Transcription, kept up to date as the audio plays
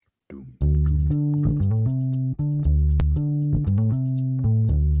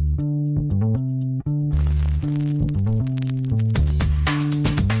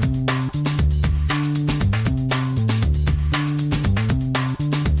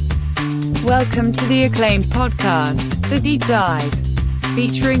Welcome to the acclaimed podcast, The Deep Dive,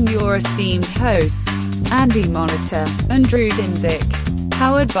 featuring your esteemed hosts, Andy Monitor and Drew Dinzik,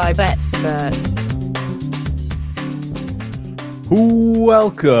 powered by BetSperts.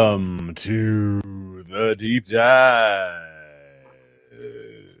 Welcome to The Deep Dive.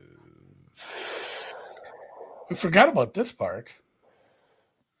 We forgot about this part.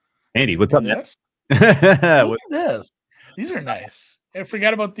 Andy, what's up, man? Look at this. These are nice. I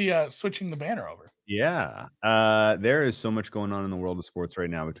forgot about the switching the banner over. Yeah. There is so much going on in the world of sports right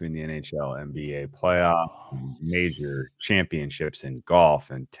now between the NHL, NBA playoff, major championships in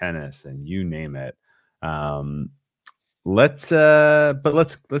golf and tennis and you name it. Let's ignore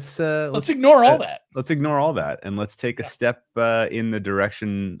all that. Let's ignore all that and let's take a step in the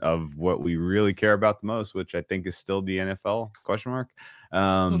direction of what we really care about the most, which I think is still the NFL ?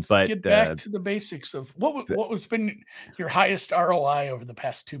 Let's get back to the basics of what's been your highest ROI over the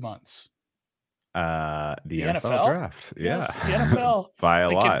past 2 months. The NFL draft. Yes, the NFL by a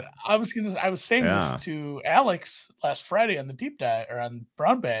lot. I was saying this to Alex last Friday on the deep dive or on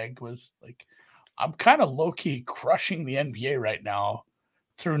Brown Bag was like, I'm kind of low key crushing the NBA right now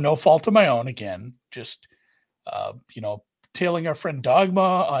through no fault of my own. Again, just tailing our friend Dogma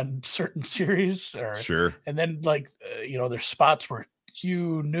on certain series, and then there's spots where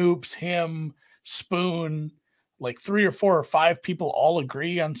you, Noops, him, Spoon, like 3 or 4 or 5 people all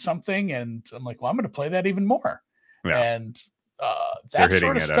agree on something, and I'm like, well, I'm going to play that even more. Yeah. And they're hitting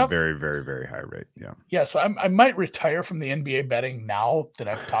sort of at stuff, a very, very, very high rate. Yeah. Yeah. So I might retire from the NBA betting now that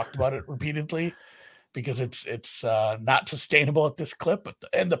I've talked about it repeatedly, because it's not sustainable at this clip.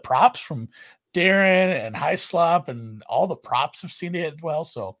 And the props from Darren and Hyslop and all the props have seen it well.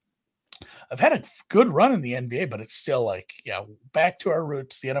 So I've had a good run in the NBA, but it's still back to our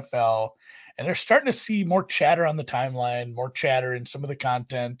roots, the NFL. And they're starting to see more chatter on the timeline, more chatter in some of the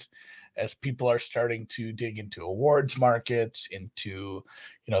content as people are starting to dig into awards markets, into,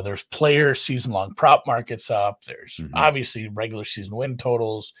 there's player season-long prop markets up. There's obviously regular season win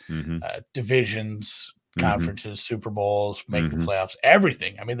totals, divisions, conferences, Super Bowls, make the playoffs,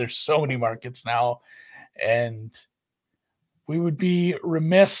 everything. I mean, there's so many markets now, and we would be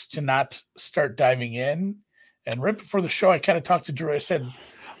remiss to not start diving in. And right before the show, I kind of talked to Drew. I said,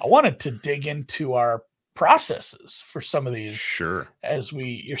 I wanted to dig into our processes for some of these. Sure. As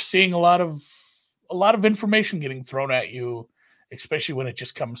you're seeing a lot of information getting thrown at you, especially when it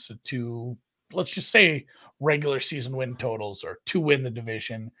just comes to let's just say regular season win totals or to win the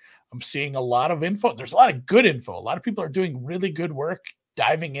division. I'm seeing a lot of info. There's a lot of good info. A lot of people are doing really good work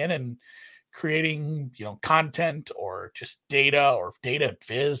diving in and creating, content or just data or data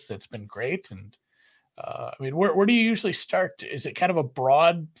viz that's been great. And where do you usually start? Is it kind of a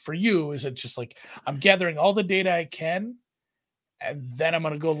broad for you? Is it just like, I'm gathering all the data I can, and then I'm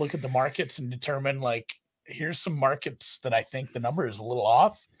going to go look at the markets and determine, like, here's some markets that I think the number is a little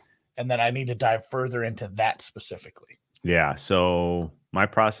off, and then I need to dive further into that specifically? Yeah. So my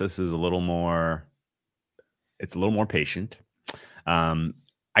process is a little more patient.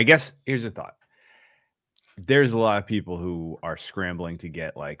 I guess here's a thought. There's a lot of people who are scrambling to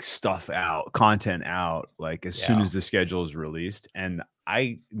get content out, as soon as the schedule is released. And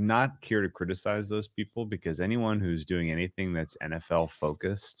I not care to criticize those people, because anyone who's doing anything that's NFL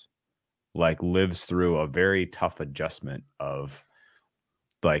focused, lives through a very tough adjustment of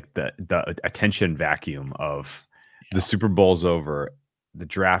the attention vacuum of the Super Bowl's over. The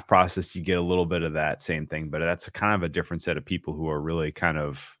draft process, you get a little bit of that same thing, but that's kind of a different set of people who are really kind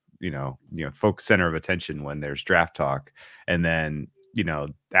of, focus center of attention when there's draft talk. And then,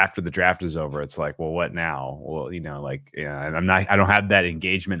 after the draft is over, it's like, well, what now? Well, I don't have that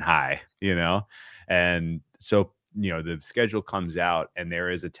engagement high, and so, the schedule comes out, and there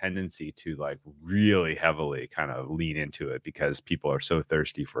is a tendency to really heavily kind of lean into it, because people are so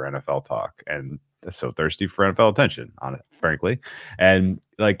thirsty for NFL talk and so thirsty for NFL attention, frankly. And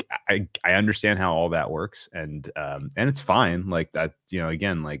I understand how all that works, and it's fine. That,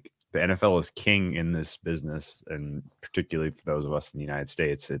 again, the NFL is king in this business, and particularly for those of us in the United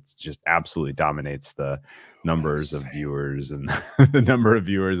States, it's just absolutely dominates the numbers of viewers and the number of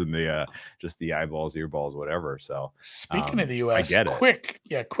viewers and the just the eyeballs, earballs, whatever. So speaking of the US, I get quick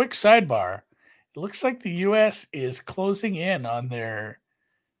sidebar. It looks like the US is closing in on their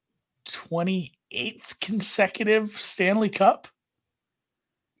 28th consecutive Stanley Cup.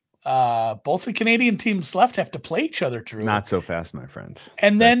 Both the Canadian teams left have to play each other, Drew. Not so fast, my friend.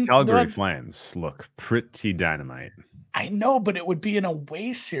 And then Calgary Flames look pretty dynamite. I know, but it would be an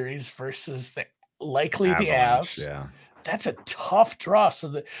away series versus the Avalanche, Avs. Yeah, that's a tough draw.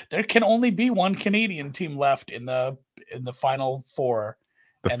 So there can only be one Canadian team left in the Final Four,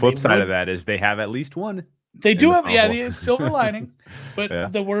 The flip side of that is they have at least one. They do have, the silver lining, but Yeah.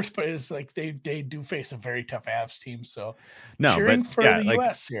 the worst part is like they do face a very tough Avs team. So No, cheering but for yeah, the like,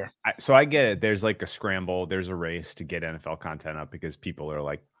 US here. So I get it. There's like a scramble. There's a race to get NFL content up because people are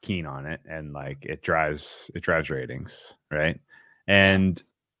like keen on it, and like it drives ratings, right? And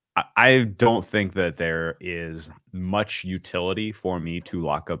I don't think that there is much utility for me to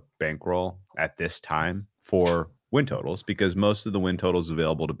lock up bankroll at this time for win totals, because most of the win totals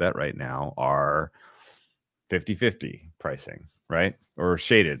available to bet right now are 50-50 pricing, right? Or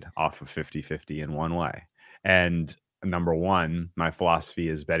shaded off of 50-50 in one way. And number one, my philosophy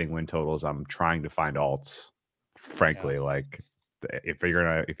is betting win totals. I'm trying to find alts. Frankly, like if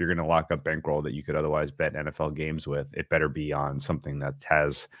you're gonna lock up bankroll that you could otherwise bet NFL games with, it better be on something that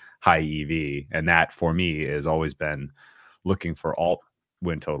has high EV. And that for me has always been looking for alt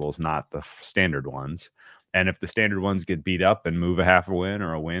win totals, not the standard ones. And if the standard ones get beat up and move a half a win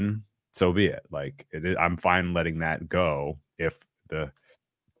or a win, so be it. Like I'm fine letting that go if the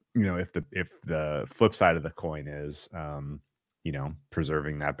flip side of the coin is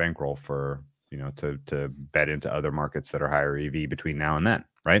preserving that bankroll for to bet into other markets that are higher EV between now and then,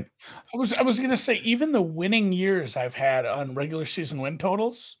 right? I was gonna say, even the winning years I've had on regular season win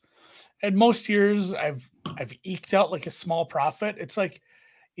totals, and most years I've eked out like a small profit. It's like,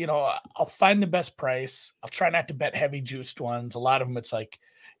 I'll find the best price. I'll try not to bet heavy juiced ones. A lot of them, it's like,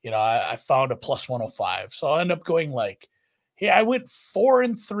 I found a plus 105. So I'll end up going like, hey, I went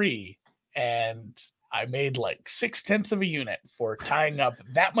 4-3 and I made like 0.6 of a unit for tying up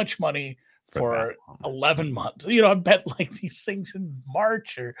that much money for 11 months. I bet like these things in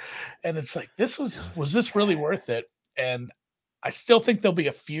March and it's like, was this really worth it? And I still think there'll be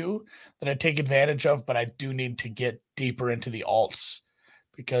a few that I take advantage of, but I do need to get deeper into the alts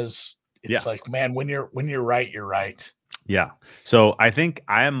because it's like, man, when you're right, you're right. Yeah. So I think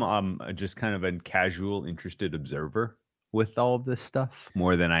I am just kind of a casual, interested observer with all of this stuff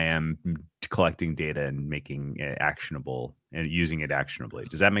more than I am collecting data and making it actionable and using it actionably.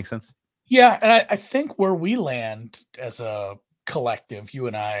 Does that make sense? Yeah. And I think where we land as a collective, you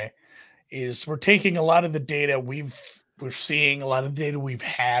and I, is we're taking a lot of the data we're seeing, a lot of the data we've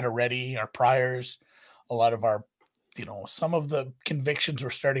had already, our priors, a lot of our, some of the convictions we're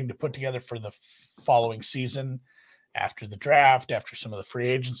starting to put together for the following season, after the draft, after some of the free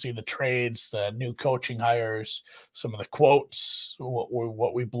agency, the trades, the new coaching hires, some of the quotes,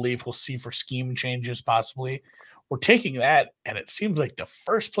 what we believe we'll see for scheme changes possibly. We're taking that, and it seems like the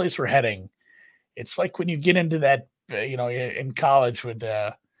first place we're heading, it's like when you get into that, in college with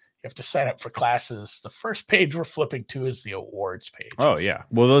you have to sign up for classes. The first page we're flipping to is the awards page. Oh, yeah.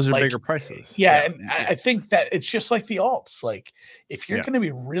 Well, those are bigger prices. Yeah, and I think that it's just like the alts. Like, if you're going to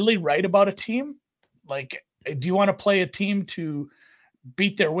be really right about a team, like, do you want to play a team to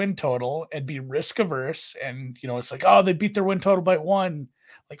beat their win total and be risk averse? And, it's like, oh, they beat their win total by 1.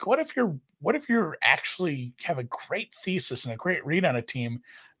 Like, what if you're actually have a great thesis and a great read on a team?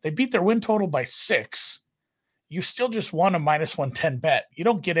 They beat their win total by 6. You still just won a minus 110 bet. You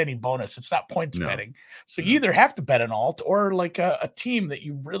don't get any bonus. It's not points betting. So you either have to bet an alt or like a team that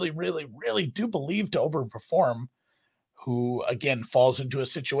you really, really, really do believe to overperform, who again falls into a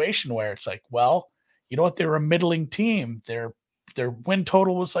situation where it's like, well, you know what? They're a middling team. Their win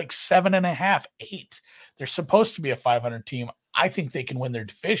total was like 7.5, 8. They're supposed to be a 500 team. I think they can win their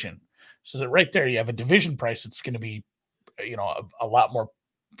division. So that right there, you have a division price. It's going to be, a lot more,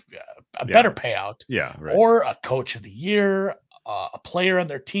 better payout. Yeah. Right. Or a coach of the year, a player on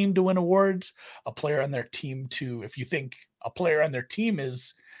their team to win awards, a player on their team to, if you think a player on their team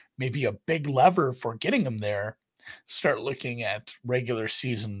is maybe a big lever for getting them there, start looking at regular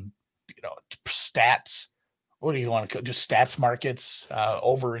season, stats. What do you want to call just stats markets,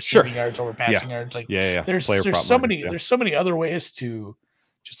 over receiving yards, over passing yards? Like, there's so many, there's so many other ways to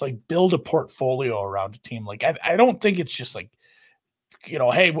just like build a portfolio around a team. Like, I don't think it's just like,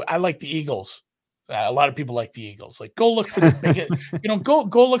 hey, I like the Eagles. A lot of people like the Eagles. Like, go look for the biggest,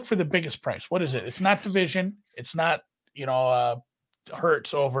 go look for the biggest price. What is it? It's not division. It's not,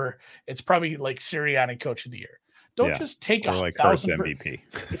 Hurts over. It's probably like Sirianni coach of the year. Don't just take a like 1,000 MVP.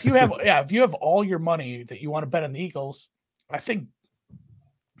 If you have all your money that you want to bet on the Eagles, I think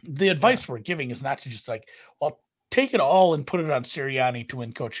the advice we're giving is not to just like, well, take it all and put it on Sirianni to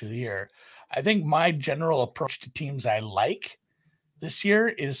win coach of the year. I think my general approach to teams I like this year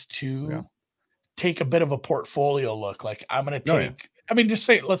is to take a bit of a portfolio look. Like, I'm going to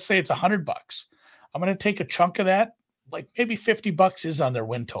take, let's say it's $100. I'm going to take a chunk of that, like maybe $50 is on their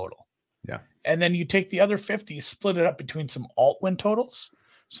win total. Yeah. And then you take the other 50, split it up between some alt win totals,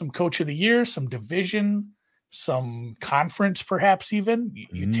 some coach of the year, some division, some conference, perhaps even.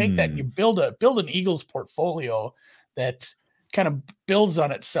 You take that and you build an Eagles portfolio that kind of builds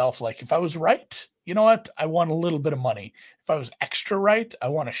on itself. Like, if I was right, you know what? I want a little bit of money. If I was extra right, I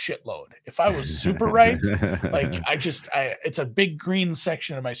want a shitload. If I was super right, like it's a big green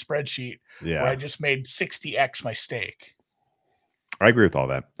section of my spreadsheet where I just made 60x my stake. I agree with all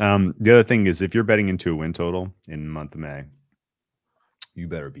that. The other thing is, if you're betting into a win total in the month of May, you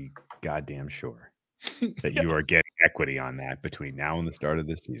better be goddamn sure that you are getting equity on that between now and the start of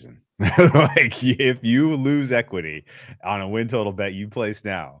this season. Like, if you lose equity on a win total bet you place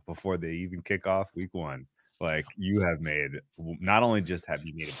now before they even kick off week 1, like, you have made, not only just have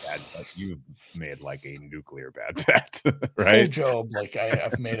you made a bad bet, you've made like a nuclear bad bet, right? Full Job, like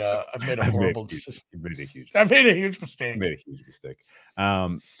I've made a horrible decision. You've made a huge mistake. I've made a huge mistake. Made a huge mistake.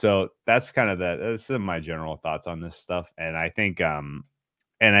 So that's kind of that's some of my general thoughts on this stuff. And I think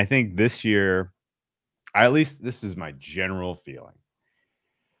this year, at least this is my general feeling,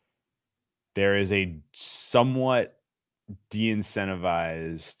 there is a somewhat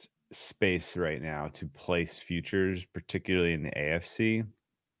de-incentivized space right now to place futures, particularly in the AFC.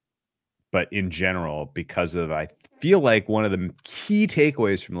 But in general, because of, I feel like one of the key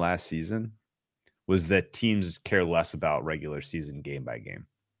takeaways from last season was that teams care less about regular season game by game.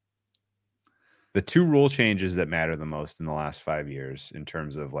 The two rule changes that matter the most in the last 5 years in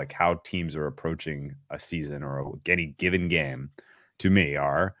terms of like how teams are approaching a season or any given game, to me,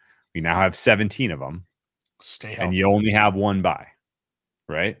 are we now have 17 of them. Stay healthy. And you only have one bye,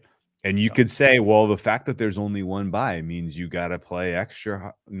 right? And you could say, well, the fact that there's only one bye means you got to play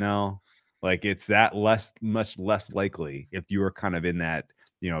extra. No, like, it's that much less likely if you are kind of in that,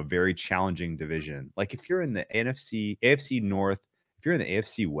 very challenging division. Like, if you're in the AFC North, if you're in the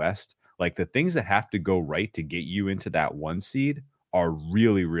AFC West, like, the things that have to go right to get you into that 1 seed are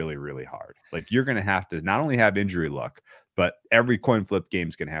really, really, really hard. Like, you're going to have to not only have injury luck, but every coin flip game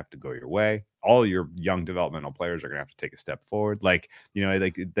is going to have to go your way. All your young developmental players are going to have to take a step forward. Like,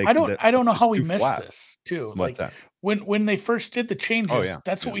 I don't know how we missed this too. What's like that? when they first did the changes,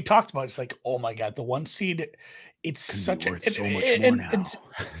 that's what we talked about. It's like, oh my God, the 1 seed, it's such so much more now. And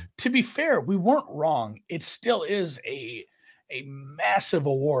to be fair, we weren't wrong. It still is a massive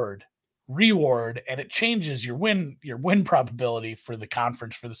reward, and it changes your win probability for the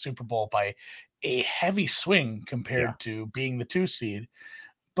conference, for the Super Bowl, by a heavy swing compared to being the 2 seed.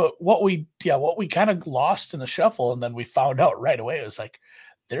 But what we kind of lost in the shuffle, and then we found out right away, was like,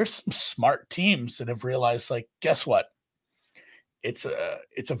 there's some smart teams that have realized, like, guess what? It's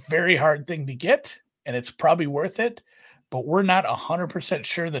a very hard thing to get, and it's probably worth it, but we're not 100%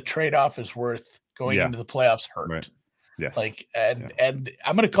 sure the trade-off is worth going into the playoffs hurt. Right. Yes. Like, and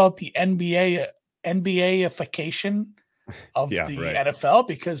I'm going to call it the NBA-ification of the NFL,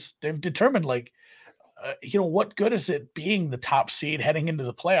 because they've determined, like, what good is it being the top seed heading into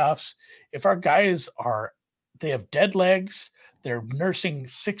the playoffs if our guys they have dead legs, they're nursing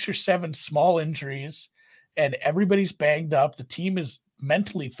 6 or 7 small injuries, and everybody's banged up, the team is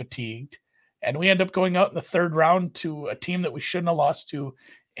mentally fatigued, and we end up going out in the 3rd round to a team that we shouldn't have lost to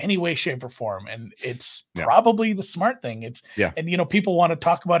any way, shape, or form. And it's probably the smart thing. And people want to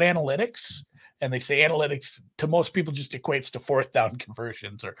talk about analytics, and they say analytics to most people just equates to 4th down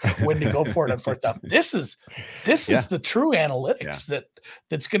conversions or when to go for it on 4th down. This is the true analytics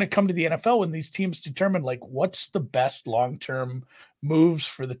that's going to come to the NFL when these teams determine, like, what's the best long-term moves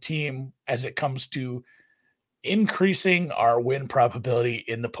for the team as it comes to increasing our win probability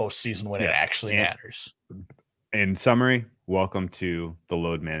in the postseason when it actually matters. In summary, welcome to the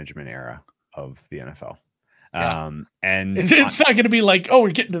load management era of the NFL. And it's not going to be like, oh,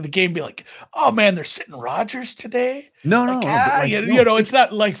 we're getting to the game, be like, oh man, they're sitting Rodgers today. No, it's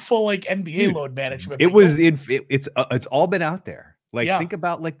not like full like NBA load management. It's all been out there. Like, think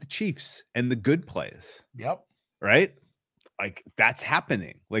about like the Chiefs and the good plays. Yep. Right. Like, that's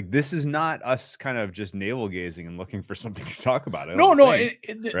happening. Like, this is not us kind of just navel gazing and looking for something to talk about. Right?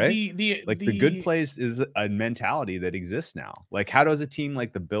 The good plays is a mentality that exists now. Like, how does a team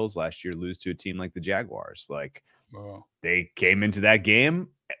like the Bills last year lose to a team like the Jaguars? Like, they came into that game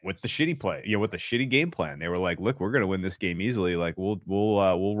with the shitty play, with the shitty game plan. They were like, look, we're going to win this game easily. Like, we'll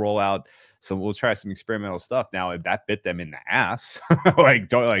roll out we'll try some experimental stuff. Now, if that bit them in the ass,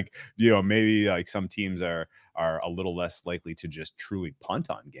 maybe like some teams are a little less likely to just truly punt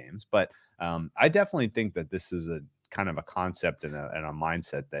on games. But I definitely think that this is a kind of a concept and a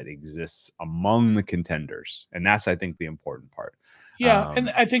mindset that exists among the contenders. And that's, I think, the important part. Yeah, and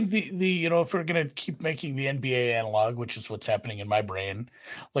I think the if we're gonna keep making the NBA analog, which is what's happening in my brain,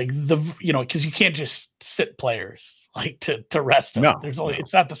 like because you can't just sit players like to rest them. No,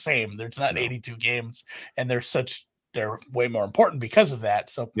 It's not the same. There's not No. 82 games, and they're way more important because of that.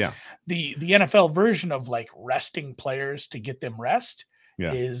 So yeah, the NFL version of like resting players to get them rest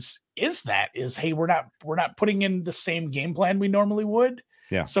Yeah. is hey, we're not putting in the same game plan we normally would.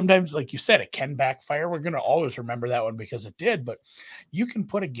 Yeah. Sometimes, like you said, it can backfire. We're going to always remember that one because it did, but you can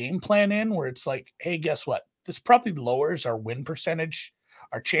put a game plan in where it's like, hey, guess what? This probably lowers our win percentage,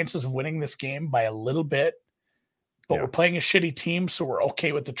 our chances of winning this game by a little bit, but we're playing a shitty team. So we're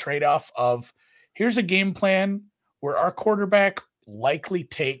okay with the trade-off of here's a game plan where our quarterback likely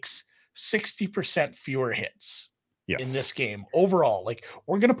takes 60% fewer hits in this game overall. Like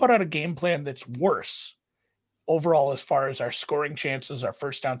we're going to put out a game plan that's worse overall as far as our scoring chances, our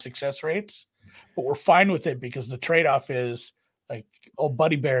first down success rates, but we're fine with it because the trade-off is like,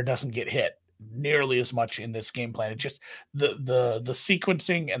 Buddy Bear doesn't get hit nearly as much in this game plan. It's just the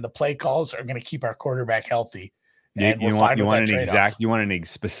sequencing and the play calls are going to keep our quarterback healthy. And you want a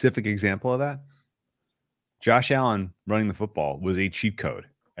specific example of that? Josh Allen running the football was a cheat code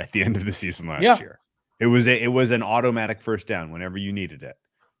at the end of the season last year. It was an automatic first down whenever you needed it,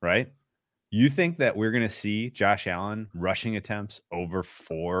 right? You think that we're going to see Josh Allen rushing attempts over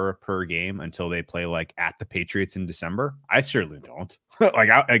 4 per game until they play like at the Patriots in December? I certainly don't.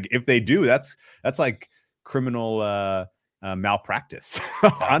 If they do, that's like criminal malpractice.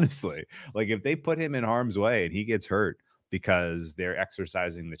 Honestly, like if they put him in harm's way and he gets hurt because they're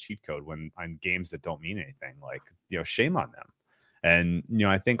exercising the cheat code on games that don't mean anything, like, shame on them. And,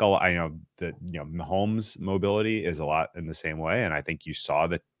 I think Mahomes' mobility is a lot in the same way. And I think you saw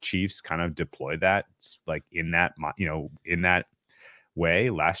the Chiefs kind of deploy that like in that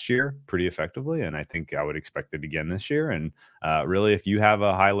way last year pretty effectively. And I think I would expect it again this year. And really, if you have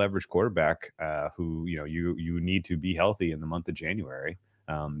a high leverage quarterback who, you need to be healthy in the month of January,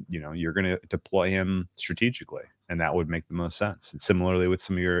 you're going to deploy him strategically. And that would make the most sense. And similarly with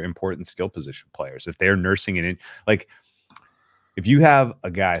some of your important skill position players, if they're nursing it in, like, if you have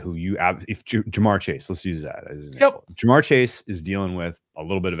a guy who if Ja'Marr Chase, let's use that as an example. Ja'Marr Chase is dealing with a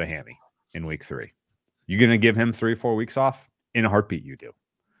little bit of a hammy in week 3. You're going to give him 3-4 weeks off? In a heartbeat, you do.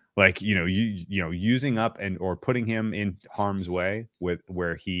 Like, using up or putting him in harm's way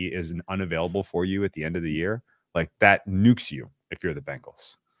where he is unavailable for you at the end of the year, like that nukes you if you're the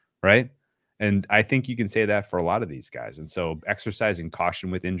Bengals, right? And I think you can say that for a lot of these guys. And so exercising caution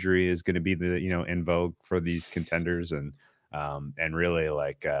with injury is going to be in vogue for these contenders, and really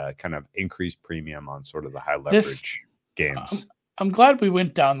like kind of increased premium on sort of the high leverage games. I'm glad we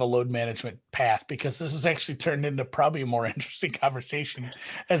went down the load management path because this has actually turned into probably a more interesting conversation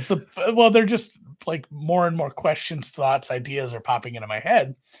they're just like more and more questions, thoughts, ideas are popping into my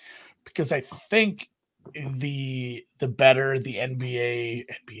head because I think the better the NBA,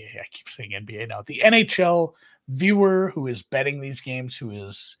 I keep saying NBA now, the NHL viewer who is betting these games, who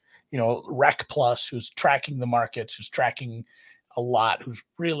is, Rec Plus, who's tracking the markets, who's tracking a lot, who's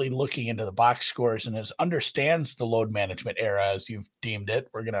really looking into the box scores and understands the load management era as you've deemed it.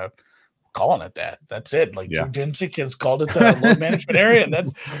 We're calling it that. That's it. Like Drew Dinsick has called it the load management area, and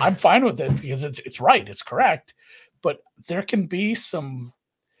then I'm fine with it because it's right, it's correct. But there can be some,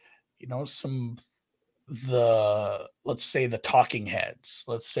 let's say the talking heads,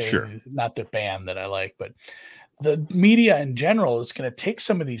 not the band that I like, but the media in general is going to take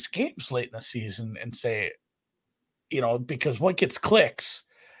some of these games late in the season and say, because what gets clicks,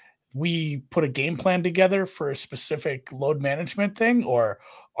 we put a game plan together for a specific load management thing, or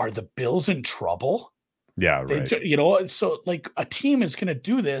are the Bills in trouble? Yeah, right. So like a team is going to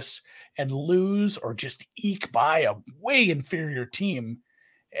do this and lose or just eke by a way inferior team.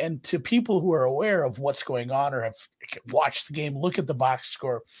 And to people who are aware of what's going on or have watched the game, look at the box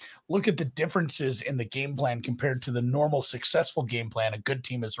score, look at the differences in the game plan compared to the normal successful game plan a good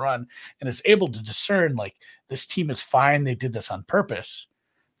team has run, and is able to discern like this team is fine, they did this on purpose.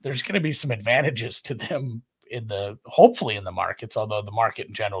 There's going to be some advantages to them hopefully in the markets, although the market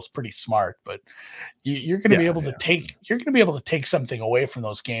in general is pretty smart, but you're going to be able to take something away from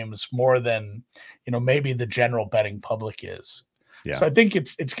those games more than, maybe the general betting public is. Yeah. So I think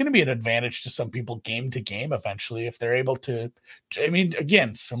it's going to be an advantage to some people game to game eventually if they're able to. I mean,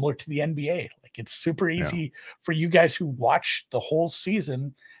 again, similar to the NBA, like it's super easy for you guys who watch the whole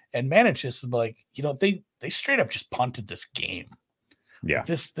season and manage this. Like, they straight up just punted this game. Yeah, like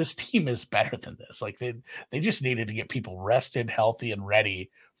this team is better than this. Like they just needed to get people rested, healthy, and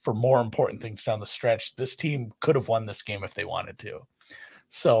ready for more important things down the stretch. This team could have won this game if they wanted to.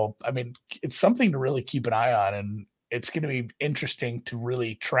 So I mean, it's something to really keep an eye on. And it's going to be interesting to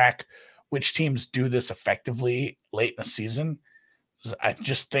really track which teams do this effectively late in the season. I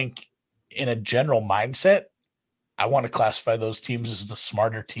just think in a general mindset, I want to classify those teams as the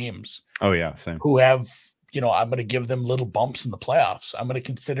smarter teams. Oh yeah, same. Who have, I'm going to give them little bumps in the playoffs. I'm going to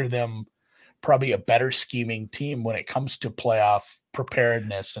consider them probably a better scheming team when it comes to playoff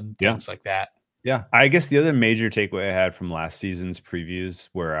preparedness and things like that. Yeah. I guess the other major takeaway I had from last season's previews,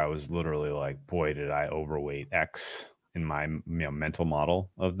 where I was literally like, boy, did I overweight X in my mental model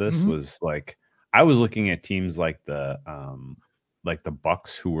of this, was like, I was looking at teams like the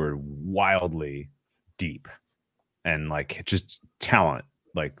Bucks, who were wildly deep and like just talent,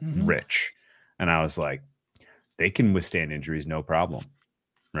 like rich. And I was like, they can withstand injuries, no problem.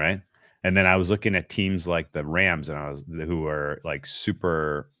 Right. And then I was looking at teams like the Rams, and who are like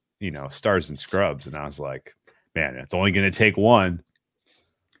super, stars and scrubs. And I was like, man, it's only going to take one.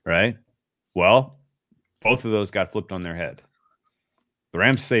 Right. Well, both of those got flipped on their head. The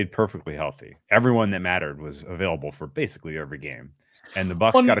Rams stayed perfectly healthy. Everyone that mattered was available for basically every game. And the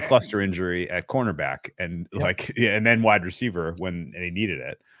Bucks got a cluster injury at cornerback and and then wide receiver when they needed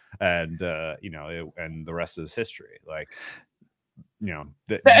it. And, and the rest is history. Like,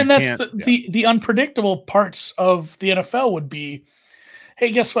 and that's the unpredictable parts of the NFL would be,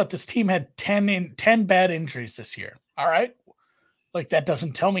 hey, guess what? This team had 10 bad injuries this year. All right. Like, that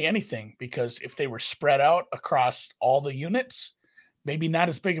doesn't tell me anything, because if they were spread out across all the units, maybe not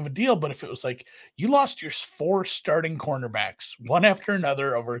as big of a deal. But if it was like you lost your 4 starting cornerbacks, one after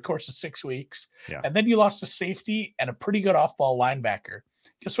another over the course of 6 weeks, and then you lost a safety and a pretty good off-ball linebacker,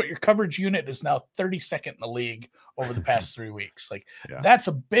 guess what? Your coverage unit is now 32nd in the league over the past 3 weeks. Like, that's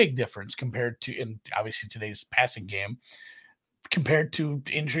a big difference compared to, in obviously today's passing game, compared to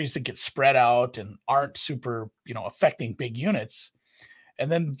injuries that get spread out and aren't super, affecting big units. And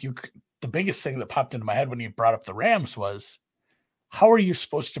then the biggest thing that popped into my head when you brought up the Rams was, how are you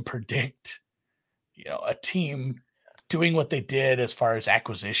supposed to predict, a team doing what they did as far as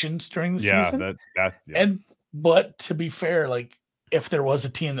acquisitions during the season? But to be fair, like, if there was a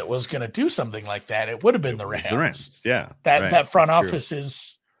team that was going to do something like that, it would have been the Rams. The Rams. Yeah. That front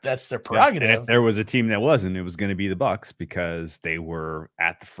office that's their prerogative. And if there was a team that wasn't, it was going to be the Bucks, because they were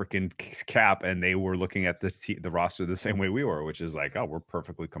at the freaking cap and they were looking at the roster the same way we were, which is like, oh, we're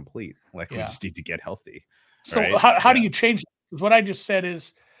perfectly complete. Like, we just need to get healthy. So how do you change? Because what I just said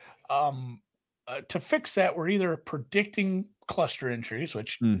is, to fix that, we're either predicting cluster injuries,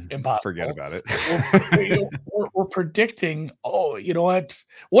 which impossible. Forget about it. we're predicting, oh, you know what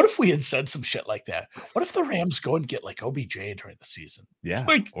if we had said some shit like that? What if the Rams go and get like OBJ during the season? Yeah.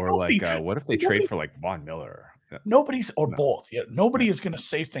 What if they trade for like Von Miller? Yeah. Both. Yeah. Nobody is going to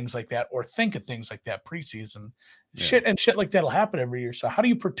say things like that or think of things like that preseason. Shit like that'll happen every year. So how do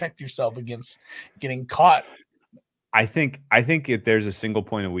you protect yourself against getting caught? I think if there's a single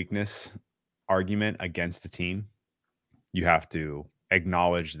point of weakness argument against the team, you have to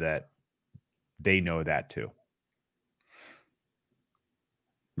acknowledge that they know that too.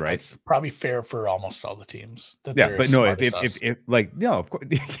 Right. It's probably fair for almost all the teams. But no, if like, no, of course.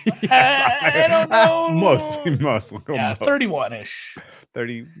 I don't know. Most. 31-ish.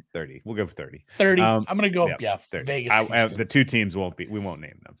 30. We'll go for 30. 30. I'm going to go, 30. Vegas. The two teams we won't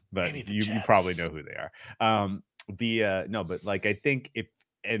name them, but you probably know who they are. But like, I think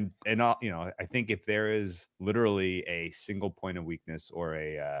I think if there is literally a single point of weakness or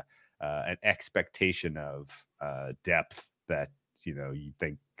an expectation of depth that you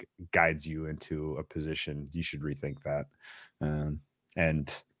think guides you into a position, you should rethink that.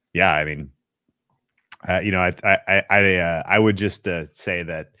 I would just say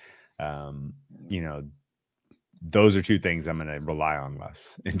that those are two things I'm going to rely on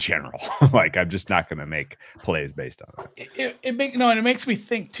less in general. Like, I'm just not going to make plays based on that. It makes me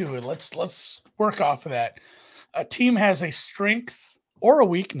think too. Let's work off of that. A team has a strength or a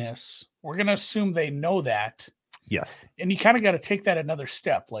weakness. We're going to assume they know that. Yes. And you kind of got to take that another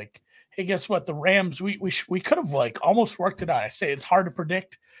step. Like, hey, guess what? The Rams, we could have like almost worked it out. I say it's hard to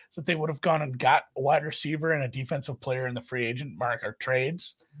predict that they would have gone and got a wide receiver and a defensive player in the free agent market or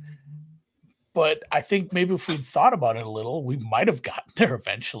trades. But I think maybe if we'd thought about it a little, we might have gotten there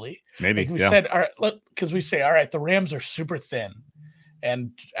eventually. Maybe. Like we said, all right, because we say, all right, the Rams are super thin.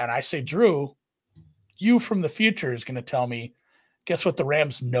 And I say, Drew, you from the future is going to tell me, guess what? The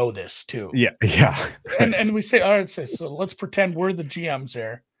Rams know this too. Yeah. And we say, all right, so let's pretend we're the GMs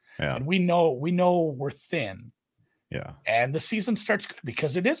there. Yeah. And we know we're thin. Yeah. And the season starts good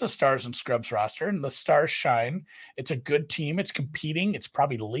because it is a stars and scrubs roster and the stars shine. It's a good team. It's competing. It's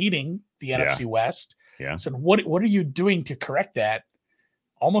probably leading the NFC West. Yeah. So what are you doing to correct that?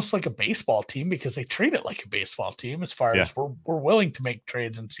 almost like a baseball team because they treat it like a baseball team as far as we're willing to make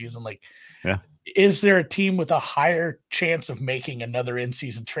trades in season. Like, is there a team with a higher chance of making another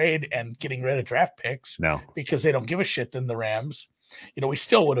in-season trade and getting rid of draft picks? No, because they don't give a shit than the Rams. We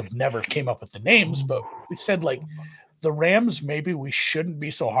still would have never came up with the names, but we said like the Rams, maybe we shouldn't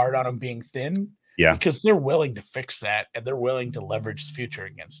be so hard on them being thin. Yeah, because they're willing to fix that and they're willing to leverage the future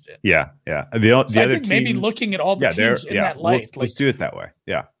against it. Yeah. The other team, maybe looking at all the teams in that light, let's do it that way.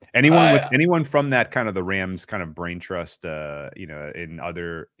 Yeah, anyone from that kind of the Rams kind of brain trust, in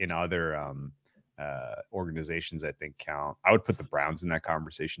other organizations, I think count. I would put the Browns in that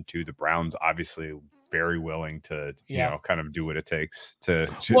conversation too. The Browns obviously very willing to kind of do what it takes to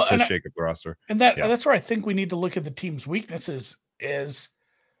shake up the roster. And that's where I think we need to look at the team's weaknesses. Is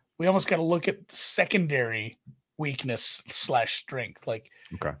we almost got to look at secondary weakness / strength. Like,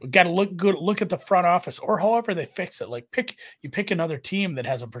 we got to look at the front office or however they fix it. Like, you pick another team that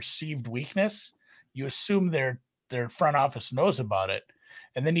has a perceived weakness. You assume their front office knows about it.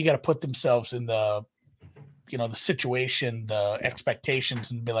 And then you got to put themselves in the situation, the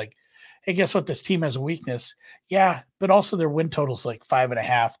expectations, and be like, hey, guess what? This team has a weakness. Yeah. But also their win total's like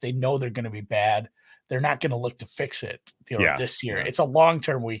 5.5. They know they're going to be bad. They're not going to look to fix it this year. It's a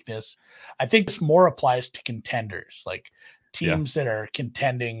long-term weakness. I think this more applies to contenders, like teams that are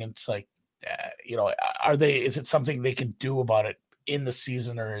contending. It's like, is it something they can do about it in the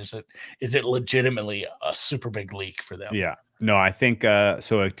season, or is it legitimately a super big leak for them? Yeah, no, I think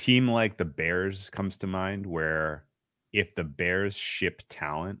so. A team like the Bears comes to mind, where if the Bears ship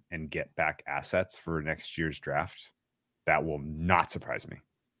talent and get back assets for next year's draft, that will not surprise me.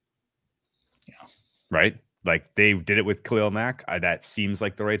 Yeah. Right? Like, they did it with Khalil Mack. That seems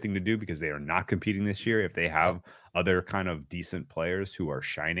like the right thing to do because they are not competing this year. If they have other kind of decent players who are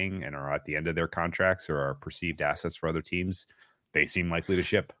shining and are at the end of their contracts or are perceived assets for other teams, they seem likely to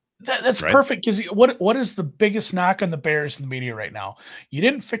ship. That's right? Perfect. Because what is the biggest knock on the Bears in the media right now? You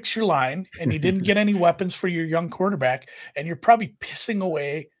didn't fix your line and you didn't get any weapons for your young quarterback, and you're probably pissing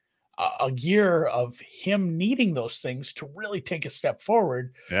away a year of him needing those things to really take a step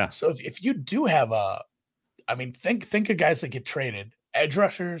forward. Yeah. So if you do have think of guys that get traded, edge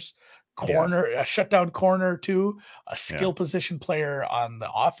rushers, corner, a shutdown corner too, a skill position player on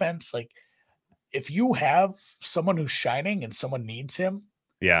the offense. Like, if you have someone who's shining and someone needs him,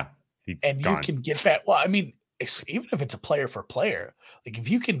 you can get that. Well, I mean, even if it's a player for player, like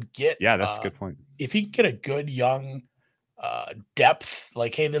if you can get, that's a good point. If you can get a good young depth,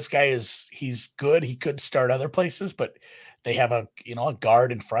 like, hey, this guy he's good. He could start other places, but they have a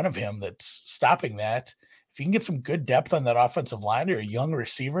guard in front of him that's stopping that. If you can get some good depth on that offensive line or a young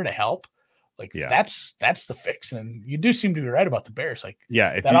receiver to help, like that's the fix. And you do seem to be right about the Bears. Like,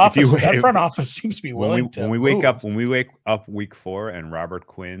 that front office seems to be willing to. When we wake up week 4 and Robert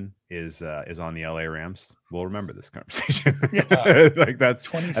Quinn is on the LA Rams, we'll remember this conversation. Like, that's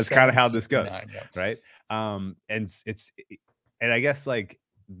kind of how this goes, right? And I guess like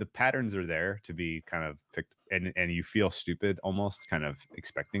the patterns are there to be kind of picked, and you feel stupid almost kind of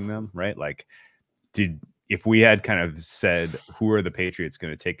expecting them, right? Like, if we had kind of said, who are the Patriots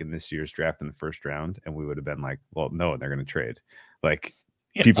going to take in this year's draft in the first round? And we would have been like, well, no, they're going to trade. Like,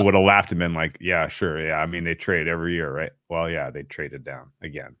 people would have laughed and been like, yeah, sure. Yeah. I mean, they trade every year, right? Well, yeah, they traded down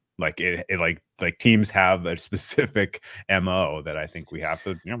again. Like, like teams have a specific MO that I think we have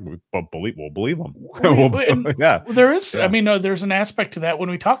to, we'll believe them. There is, there's an aspect to that when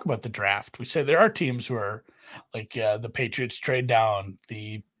we talk about the draft. We say there are teams who are like, the Patriots trade down,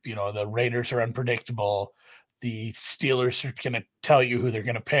 the Raiders are unpredictable. The Steelers are going to tell you who they're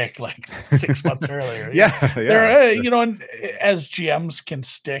going to pick like 6 months earlier. And as GMs can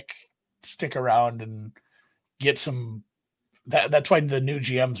stick around and get some. That's why the new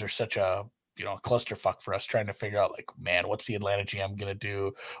GMs are such a clusterfuck for us, trying to figure out, like, man, what's the Atlanta GM going to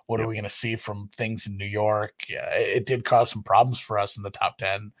do? What are we going to see from things in New York? Yeah, it did cause some problems for us in the top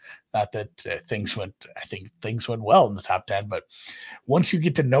 10. Not that things went well in the top 10, but once you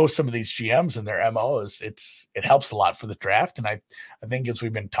get to know some of these GMs and their MOs, it helps a lot for the draft. And I think, as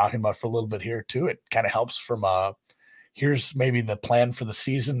we've been talking about for a little bit here too, it kind of helps from here's maybe the plan for the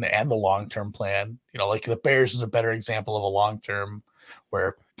season and the long-term plan. Like the Bears is a better example of a long-term,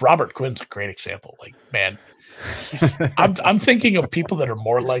 where Robert Quinn's a great example. Like, man, I'm thinking of people that are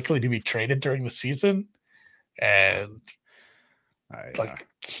more likely to be traded during the season, and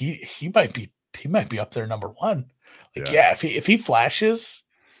he might be up there number one. Like, if he flashes,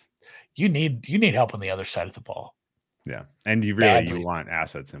 you need help on the other side of the ball. Yeah, and you want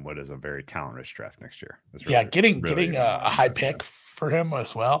assets in what is a very talent-rich draft next year. Getting a high pick for him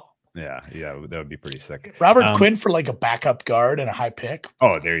as well. Yeah, that would be pretty sick. Robert Quinn for like a backup guard and a high pick.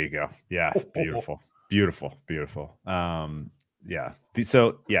 Oh, there you go. Yeah, beautiful. Yeah.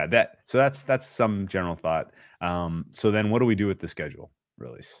 That's some general thought. So then what do we do with the schedule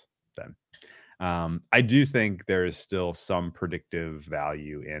release then? I do think there is still some predictive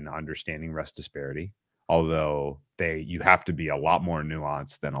value in understanding rest disparity, although you have to be a lot more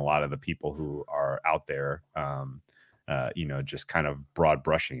nuanced than a lot of the people who are out there, just kind of broad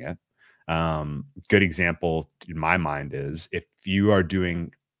brushing it. Good example in my mind is if you are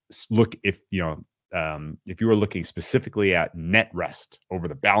if you were looking specifically at net rest over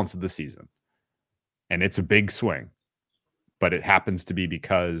the balance of the season, and it's a big swing, but it happens to be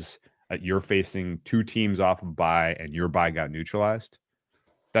because you're facing two teams off of bye and your bye got neutralized.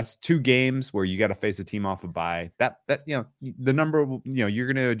 That's 2 games where you got to face a team off of bye. That the number, you're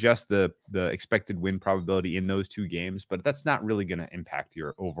going to adjust the expected win probability in those 2 games, but that's not really going to impact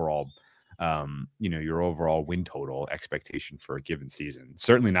your overall your overall win total expectation for a given season.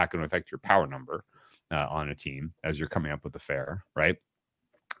 Certainly not going to affect your power number on a team as you're coming up with a fair, right?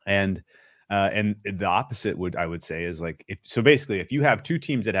 And the opposite I would say is like, if you have 2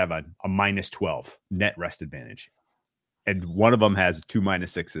 teams that have a -12 net rest advantage, and one of them has 2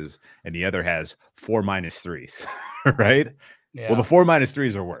 -6s and the other has 4 -3s, right? Yeah. Well, the 4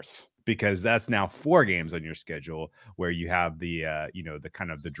 -3s are worse because that's now 4 games on your schedule where you have the the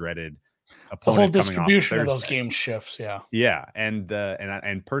kind of the dreaded opponent. The whole distribution of those game shifts. Yeah.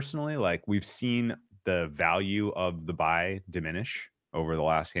 And personally, like, we've seen the value of the bye diminish over the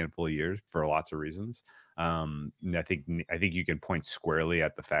last handful of years for lots of reasons. I think you can point squarely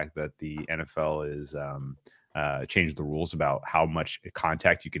at the fact that the NFL is changed the rules about how much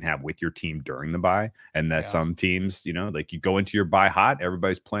contact you can have with your team during the bye, and that some teams, like, you go into your bye hot,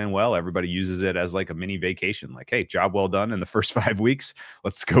 everybody's playing well, everybody uses it as like a mini vacation, like, hey, job well done in the first 5 weeks,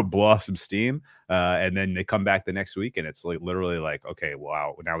 let's go blow off some steam, and then they come back the next week and it's like literally like, okay,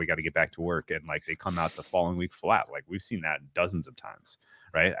 wow, now we got to get back to work, and like they come out the following week flat. Like, we've seen that dozens of times,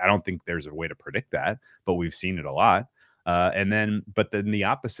 right? I don't think there's a way to predict that, but we've seen it a lot. But then the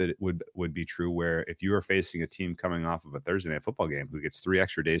opposite would be true, where if you are facing a team coming off of a Thursday night football game who gets 3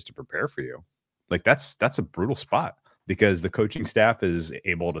 extra days to prepare for you, like that's a brutal spot, because the coaching staff is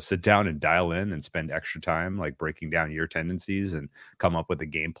able to sit down and dial in and spend extra time, like, breaking down your tendencies and come up with a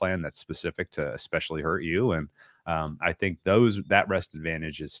game plan that's specific to especially hurt you. And I think that rest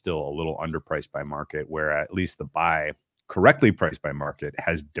advantage is still a little underpriced by market, where at least the bye, correctly priced by market,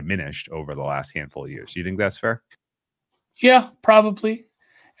 has diminished over the last handful of years. Do you think that's fair? Yeah, probably.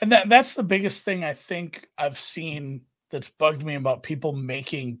 And that's the biggest thing I think I've seen that's bugged me about people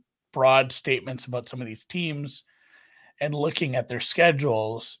making broad statements about some of these teams and looking at their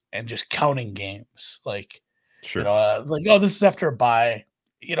schedules and just counting games. Like, sure, like, oh, this is after a bye.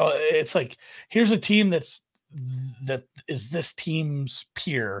 It's like, here's a team that is this team's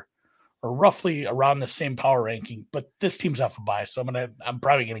peer, or roughly around the same power ranking, but this team's off a bye, so I'm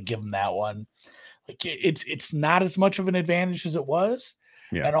probably gonna give them that one. Like, it's not as much of an advantage as it was.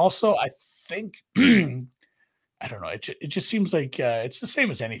 Yeah. And also, I think, I don't know, it just seems like it's the same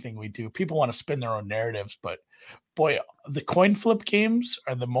as anything we do. People want to spin their own narratives, but boy, the coin flip games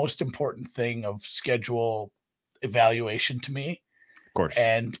are the most important thing of schedule evaluation to me. Of course.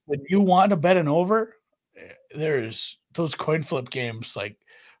 And when you want to bet an over, there's those coin flip games. Like,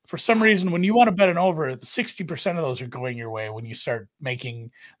 for some reason, when you want to bet an over, 60% of those are going your way when you start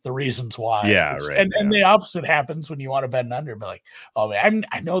making the reasons why. Yeah, right. And the opposite happens when you want to bet an under. But like, oh man,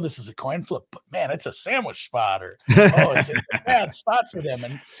 I know this is a coin flip, but man, it's a sandwich spot, or it's a bad spot for them.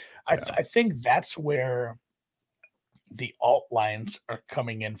 And I think that's where the alt lines are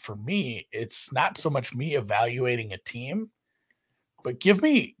coming in for me. It's not so much me evaluating a team, but give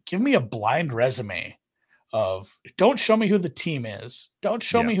me a blind resume of, don't show me who the team is. Don't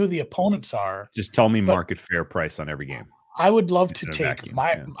show me who the opponents are. Just tell me market fair price on every game. I would love to take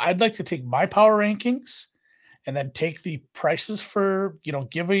I'd like to take my power rankings and then take the prices for,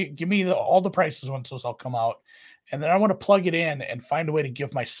 give me all the prices once those all come out. And then I want to plug it in and find a way to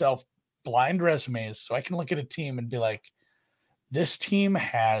give myself blind resumes so I can look at a team and be like, this team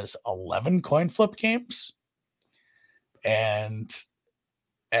has 11 coin flip games. And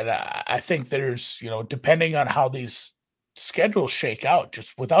I think there's, depending on how these schedules shake out,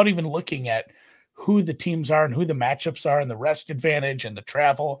 just without even looking at who the teams are and who the matchups are and the rest advantage and the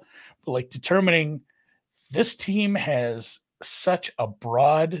travel, but like determining this team has such a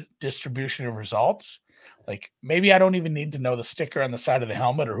broad distribution of results. Like, maybe I don't even need to know the sticker on the side of the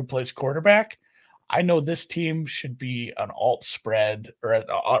helmet or who plays quarterback. I know this team should be an alt spread or an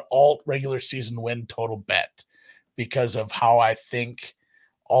alt regular season win total bet because of how I think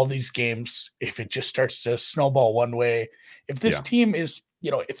all these games, if it just starts to snowball one way, if this team is,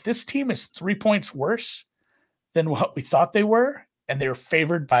 if this team is 3 points worse than what we thought they were, and they're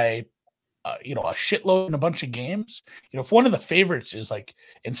favored by, a shitload in a bunch of games, if one of the favorites is like,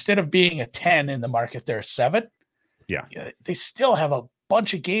 instead of being a 10 in the market, they're a 7. Yeah. They still have a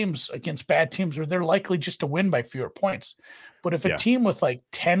bunch of games against bad teams where they're likely just to win by fewer points. But if a team with like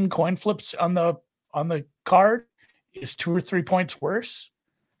 10 coin flips on the card is 2 or 3 points worse,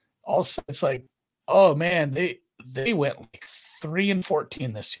 also it's like, oh man, they went like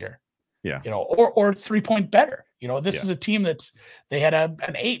 3-14 this year. Yeah. Or 3 point better. This is a team they had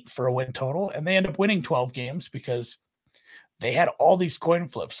an 8 for a win total, and they end up winning 12 games because they had all these coin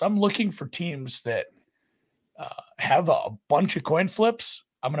flips. I'm looking for teams that have a bunch of coin flips.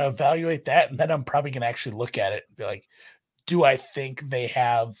 I'm going to evaluate that, and then I'm probably going to actually look at it and be like, do I think they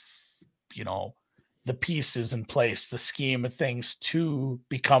have, the pieces in place, the scheme of things to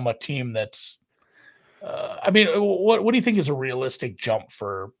become a team that's, what do you think is a realistic jump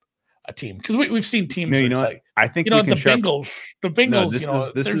for a team? Because we've seen teams. I think the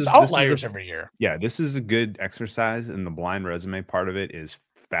Bengals. There's outliers every year. Yeah, this is a good exercise, and the blind resume part of it is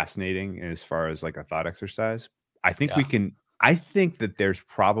fascinating as far as like a thought exercise. I think I think that there's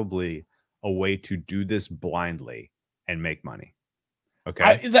probably a way to do this blindly and make money.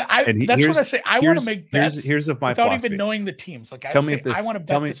 Okay, that's what I say. I want to make bets. Here's of my without philosophy. Even knowing the teams. Like, tell me if this, I want to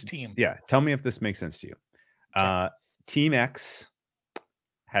bet this team. Yeah, tell me if this makes sense to you. Okay. Team X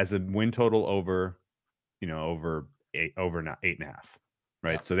has a win total over 8.5,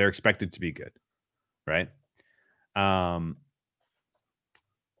 right? Yeah. So they're expected to be good, right?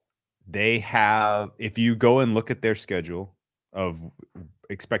 They have, if you go and look at their schedule of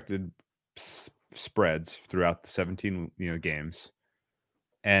expected spreads throughout the 17 games,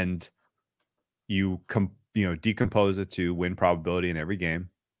 and you decompose it to win probability in every game,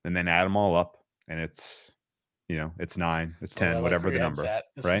 and then add them all up, and it's 9, it's 10, whatever the number.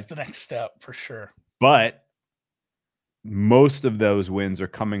 This right? is the next step for sure. But most of those wins are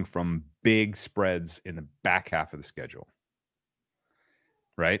coming from big spreads in the back half of the schedule,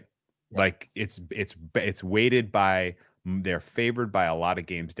 right? Yeah. Like it's weighted by, they're favored by a lot of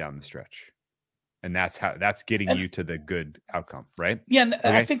games down the stretch, and that's getting you to the good outcome, right? Yeah, and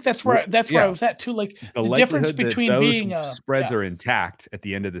okay. I think that's where I was at too. Like the difference between those being spreads are intact at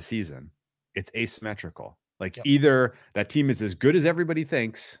the end of the season, it's asymmetrical. Like either that team is as good as everybody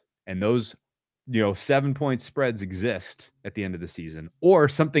thinks, and those 7-point spreads exist at the end of the season, or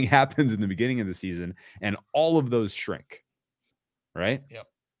something happens in the beginning of the season and all of those shrink, right? Yep.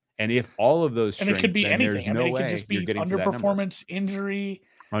 And if all of those shrink, and it could be anything. It could just be underperformance, injury,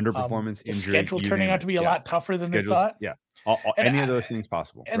 injury, schedule turning out to be a lot tougher than they thought. Yeah, any of those things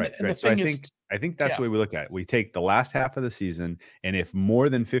possible, right? So I think that's the way we look at it. We take the last half of the season, and if more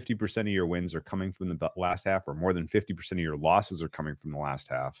than 50% of your wins are coming from the last half, or more than 50% of your losses are coming from the last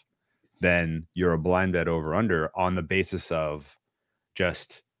half, then you're a blind bet over under on the basis of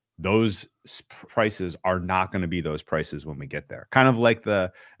just those prices are not going to be those prices when we get there. Kind of like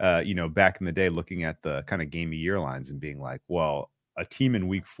the, back in the day, looking at the kind of game of year lines and being like, well, a team in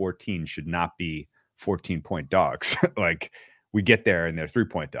week 14 should not be 14-point dogs. Like we get there and they're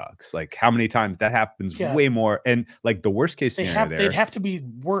 3-point dogs. Like how many times that happens? Way more. And like the worst case scenario they'd have to be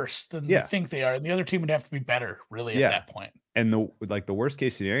worse than they think they are. And the other team would have to be better really at that point. And the worst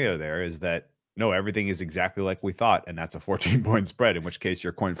case scenario there is that no, everything is exactly like we thought, and that's a 14-point spread, in which case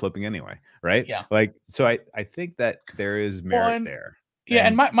you're coin flipping anyway, right? Yeah. Like, so I think that there is merit there. Yeah,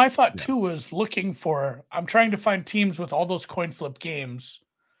 and my thought too was I'm trying to find teams with all those coin flip games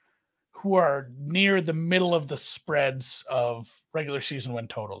who are near the middle of the spreads of regular season win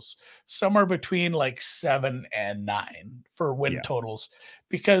totals, somewhere between like 7 and 9 for win totals,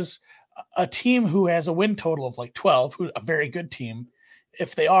 because a team who has a win total of like 12, who's a very good team,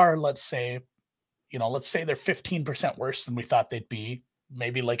 if they are, let's say they're 15% worse than we thought they'd be,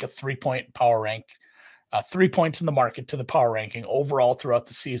 maybe like a 3-point power rank, 3 points in the market to the power ranking overall throughout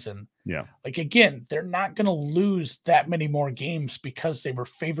the season. Yeah. Like, again, they're not going to lose that many more games because they were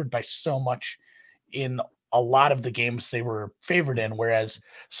favored by so much in a lot of the games they were favored in. Whereas,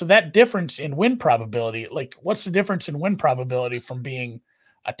 so that difference in win probability, like what's the difference in win probability from being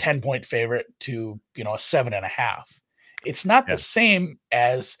a 10-point favorite to, a 7.5? It's not the same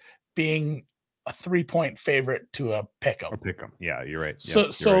as being a 3-point favorite to a pick 'em. Yeah, you're right.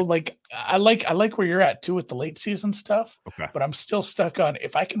 So like I like where you're at too with the late season stuff. Okay. But I'm still stuck on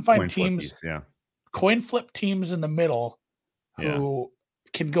if I can find coin flip teams in the middle who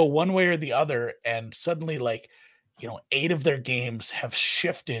can go one way or the other, and suddenly like 8 of their games have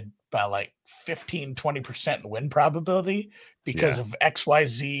shifted by like 15, 20% win probability because of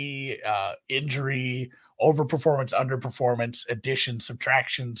XYZ, injury, overperformance, underperformance, additions,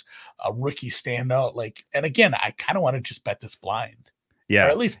 subtractions, a rookie standout. Like, and again, I kind of want to just bet this blind. Yeah. Or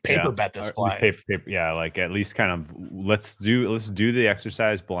at least paper bet this blind. Yeah, like at least kind of let's do the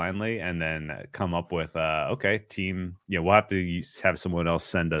exercise blindly and then come up with okay, team. We'll have to have someone else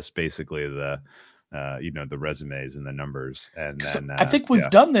send us basically the the resumes and the numbers. And then I think we've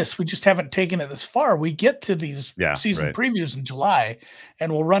done this. We just haven't taken it this far. We get to these season previews in July and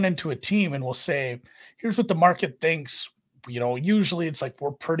we'll run into a team and we'll say, here's what the market thinks. Usually it's like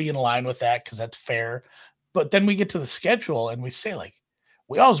we're pretty in line with that because that's fair. But then we get to the schedule and we say, like,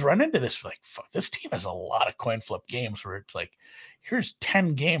 we always run into this, like, fuck, this team has a lot of coin flip games where it's like, here's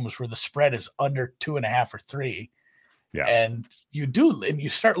 10 games where the spread is under 2.5 or 3. Yeah. And you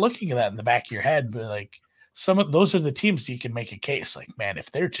start looking at that in the back of your head, but like some of those are the teams you can make a case like, man, if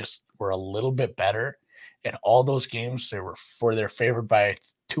were a little bit better in all those games, they're favored by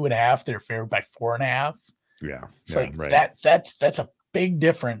 2.5, they're favored by 4.5. Yeah. It's like that's a big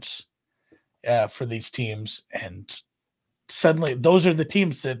difference for these teams. And suddenly those are the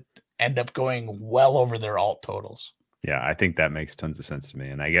teams that end up going well over their alt totals. Yeah, I think that makes tons of sense to me.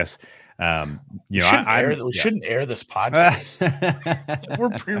 And I guess, we shouldn't air this podcast. We're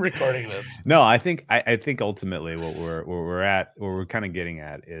pre-recording this. No, I think ultimately what we're kind of getting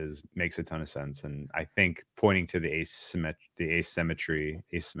at is makes a ton of sense. And I think pointing to the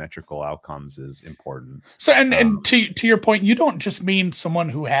asymmetrical outcomes is important. So, and to your point, you don't just mean someone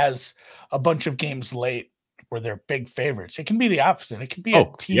who has a bunch of games late where they're big favorites. It can be the opposite. It can be a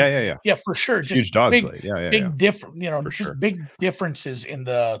team. Yeah, for sure. Just huge dogs big, late. Different, for sure. Big differences in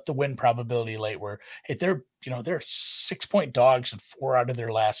the win probability late where they're 6-point dogs in 4 out of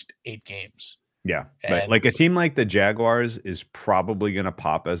their last 8 games. Yeah. But like a team like the Jaguars is probably going to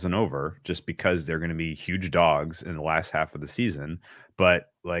pop as an over just because they're going to be huge dogs in the last half of the season.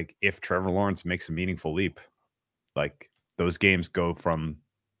 But like if Trevor Lawrence makes a meaningful leap, like those games go from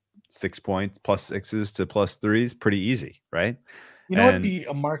 6 points plus 6s to plus 3s pretty easy, right? It'd be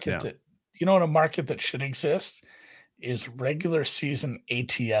a market a market that should exist is regular season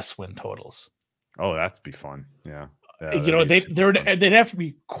ATS win totals. Oh, that'd be fun. Yeah. They'd have to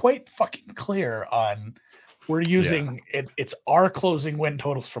be quite fucking clear on we're using it's our closing win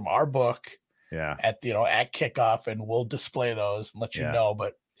totals from our book at kickoff, and we'll display those and let you know.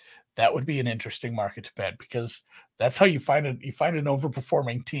 But that would be an interesting market to bet because that's how you find an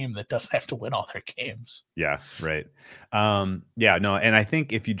overperforming team that doesn't have to win all their games. Yeah, right. And I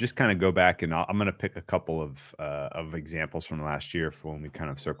think if you just kind of go back and I'm going to pick a couple of examples from last year for when we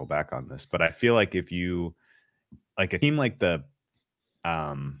kind of circle back on this, but I feel like if you like a team like the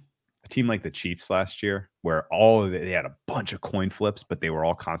Chiefs last year, where they had a bunch of coin flips, but they were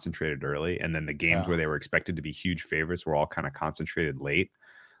all concentrated early, and then the games where they were expected to be huge favorites were all kind of concentrated late.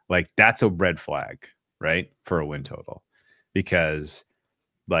 Like that's a red flag, right? For a win total, because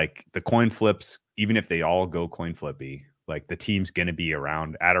like the coin flips, even if they all go coin flippy, like the team's going to be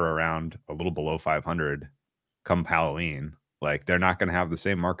around a little below 500 come Halloween. Like they're not going to have the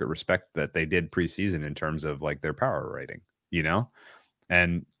same market respect that they did preseason in terms of like their power rating,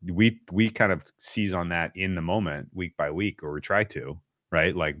 and we kind of seize on that in the moment week by week, or we try to,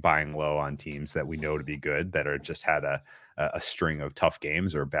 right? Like buying low on teams that we know to be good that are just had a string of tough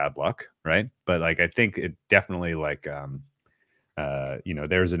games or bad luck, right? But like I think it definitely like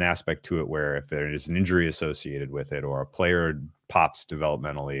there's an aspect to it where if there is an injury associated with it, or a player pops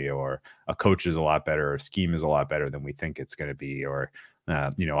developmentally, or a coach is a lot better, or scheme is a lot better than we think it's going to be, or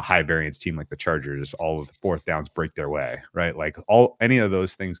a high variance team like the Chargers, all of the fourth downs break their way, right? Like any of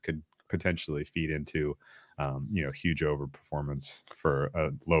those things could potentially feed into huge overperformance for a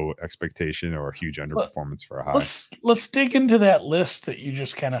low expectation, or a huge underperformance for a high. Let's dig into that list that you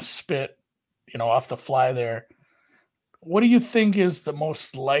just kind of spit, off the fly there. What do you think is the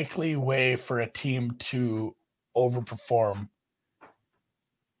most likely way for a team to overperform?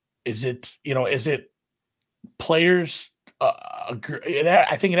 Is it players?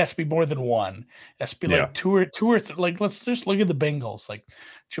 I think it has to be more than one. It has to be like two or three. Like let's just look at the Bengals. Like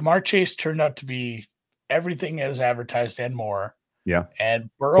Jamar Chase turned out to be everything as advertised and more. Yeah. And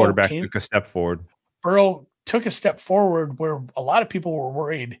Burrow quarterback took a step forward. Burrow took a step forward where a lot of people were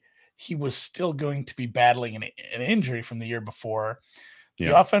worried he was still going to be battling an injury from the year before.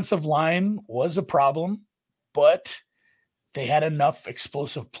 The offensive line was a problem, but they had enough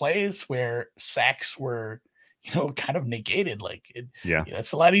explosive plays where sacks were, kind of negated. Like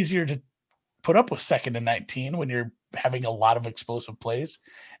it's a lot easier to put up with 2nd and 19 when you're having a lot of explosive plays.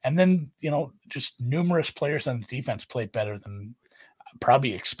 And then, just numerous players on the defense played better than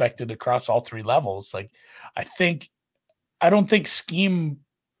probably expected across all 3 levels. Like, I don't think scheme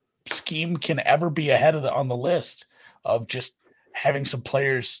can ever be ahead on the list of just having some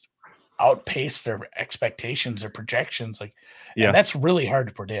players outpace their expectations or projections. Like, and that's really hard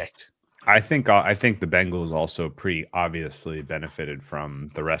to predict. I think the Bengals also pretty obviously benefited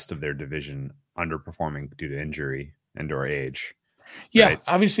from the rest of their division underperforming due to injury and or age. Yeah, right?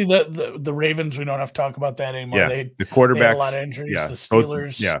 Obviously the Ravens, we don't have to talk about that anymore. Yeah, the quarterbacks, they had a lot of injuries. The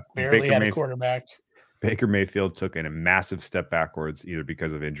Steelers barely had a quarterback. Baker Mayfield took a massive step backwards either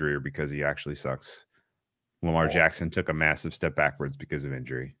because of injury or because he actually sucks. Lamar Jackson took a massive step backwards because of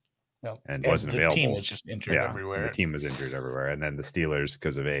injury. And wasn't available. The team was just injured everywhere. The team was injured everywhere. And then the Steelers,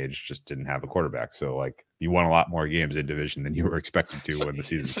 because of age, just didn't have a quarterback. So, like, you won a lot more games in division than you were expected to when the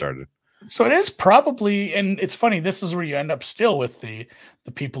season started. So it is probably, and it's funny, this is where you end up still with the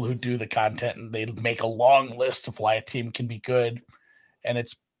people who do the content, and they make a long list of why a team can be good. And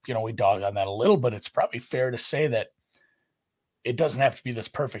it's, we dog on that a little, but it's probably fair to say that it doesn't have to be this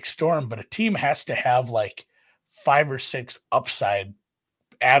perfect storm, but a team has to have like 5 or 6 upside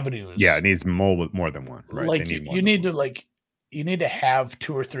avenues. Yeah, it needs more than one. Right? Like you need to have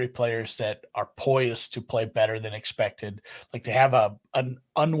 2 or 3 players that are poised to play better than expected. Like to have an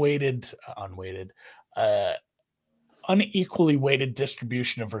unequally weighted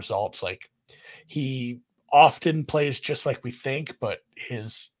distribution of results. Like he often plays just like we think, but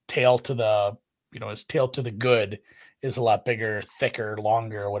his tail to the good is a lot bigger, thicker,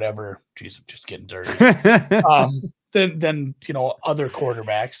 longer, whatever. Jeez, I'm just getting dirty. Than other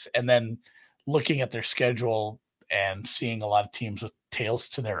quarterbacks, and then looking at their schedule and seeing a lot of teams with tails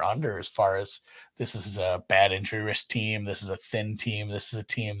to their under as far as this is a bad injury risk team, this is a thin team, this is a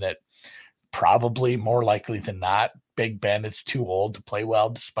team that probably more likely than not, Big Ben is too old to play well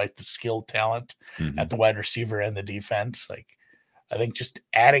despite the skill talent at the wide receiver and the defense. Like, I think just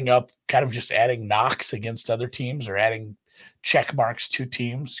adding knocks against other teams or adding check marks to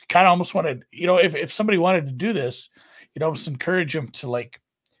teams. Kind of almost wanted, if somebody wanted to do this, you'd almost encourage them to like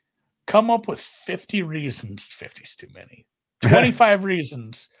come up with 50 reasons. 50 is too many. 25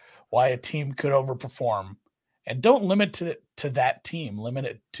 reasons why a team could overperform, and don't limit to that team. Limit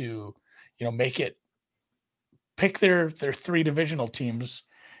it to, pick their 3 divisional teams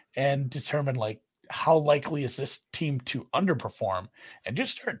and determine like how likely is this team to underperform, and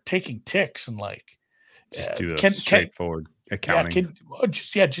just start taking ticks and like. Just do a straightforward accounting.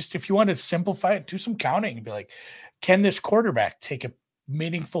 Just if you want to simplify it, do some counting and be like, can this quarterback take a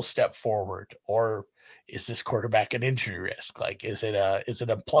meaningful step forward, or is this quarterback an injury risk? Like, is it a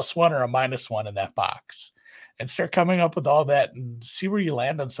 +1 or a -1 in that box? And start coming up with all that and see where you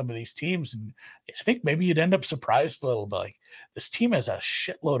land on some of these teams. And I think maybe you'd end up surprised a little bit. Like, this team has a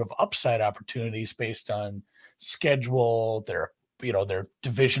shitload of upside opportunities based on schedule. Their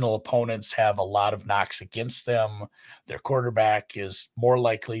divisional opponents have a lot of knocks against them. Their quarterback is more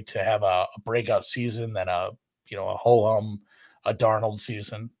likely to have a breakout season than a Darnold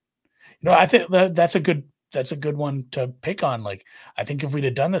season. I think that's a good one to pick on. Like, I think if we'd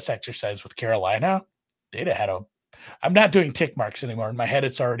have done this exercise with Carolina, they'd have had I'm not doing tick marks anymore. In my head,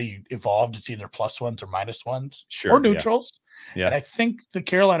 it's already evolved. It's either +1s or -1s or neutrals. Yeah. And I think the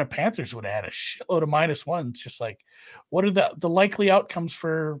Carolina Panthers would have had a shitload of -1s. Just like, what are the likely outcomes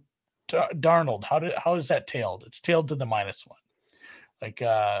for Darnold? How is that tailed? It's tailed to the -1. Like,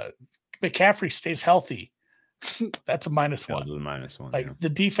 McCaffrey stays healthy. That's a -1. Tailed to the -1. Like, the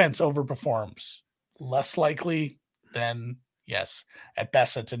defense overperforms. Less likely than, yes, at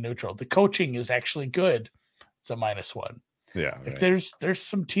best it's a neutral. The coaching is actually good. It's a -1. Yeah. If there's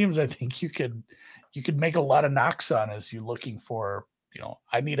some teams I think you could make a lot of knocks on as you're looking for,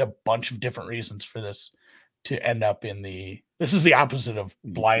 I need a bunch of different reasons for this to end up this is the opposite of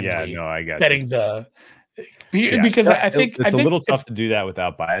blindly I got betting because I think it's a little tough to do that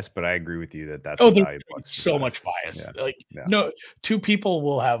without bias, but I agree with you that's so much bias. No, 2 people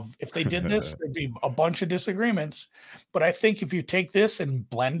will have, if they did this, there'd be a bunch of disagreements. But I think if you take this and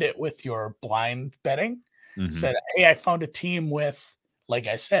blend it with your blind betting, said, hey, I found a team with, like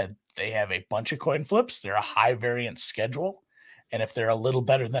I said, they have a bunch of coin flips. They're a high variance schedule. And if they're a little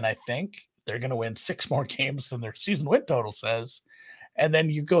better than I think, they're going to win 6 more games than their season win total says. And then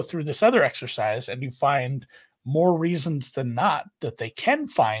you go through this other exercise and you find more reasons than not that they can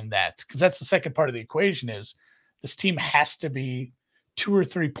find that. Because that's the second part of the equation is this team has to be 2 or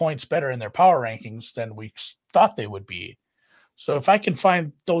 3 points better in their power rankings than we thought they would be. So if I can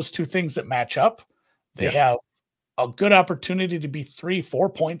find those 2 things that match up, they have a good opportunity to be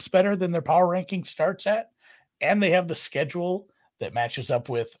 3-4 points better than their power ranking starts at, and they have the schedule that matches up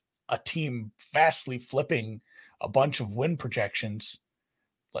with a team vastly flipping a bunch of win projections.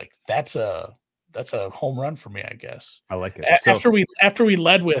 Like that's a home run for me, I guess. I like it. After we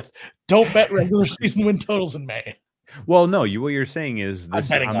led with don't bet regular season win totals in May. Well, no, what you're saying is this.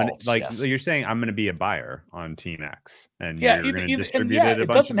 Yes. You're saying I'm going to be a buyer on Team X, and you're going to distribute it. It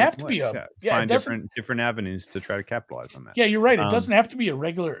doesn't have to be find different avenues to try to capitalize on that. Yeah, you're right. It doesn't have to be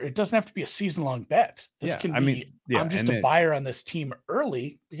it doesn't have to be a season long bet. This can be. I'm just a buyer on this team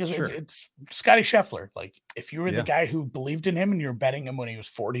early because it's Scotty Scheffler. Like if you were the guy who believed in him and you're betting him when he was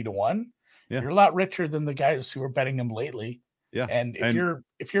 40-1, you're a lot richer than the guys who are betting him lately. Yeah, and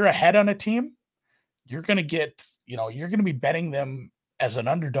if you're ahead on a team, you're going to get. You're going to be betting them as an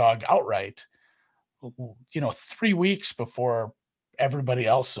underdog outright, 3 weeks before everybody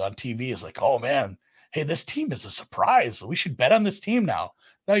else on TV is like, oh man, hey, this team is a surprise. We should bet on this team now.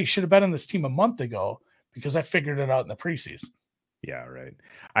 No, you should have bet on this team a month ago because I figured it out in the preseason. Yeah, right.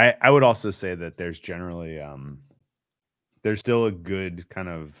 I would also say that there's generally there's still a good kind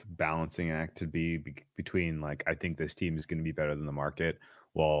of balancing act to be between like, I think this team is going to be better than the market.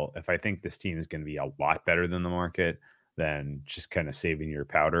 Well, if I think this team is going to be a lot better than the market, then just kind of saving your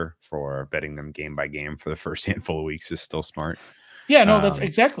powder for betting them game by game for the first handful of weeks is still smart. Yeah, no, that's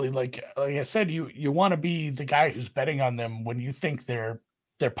exactly like I said. You want to be the guy who's betting on them when you think their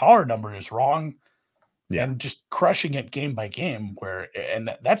power number is wrong, and just crushing it game by game. And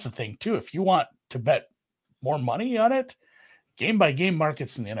that's the thing too. If you want to bet more money on it, game by game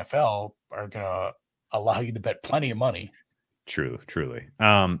markets in the NFL are gonna allow you to bet plenty of money. Truly.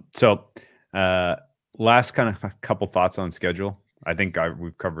 So last kind of a couple thoughts on schedule. I think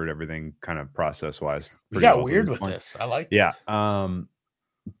we've covered everything kind of process wise. We got weird with this. I like it.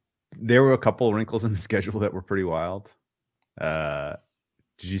 There were a couple of wrinkles in the schedule that were pretty wild. Did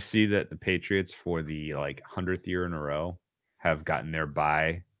you see that the Patriots for the 100th year in a row have gotten their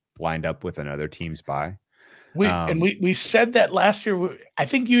bye lined up with another team's bye? We said that last year. I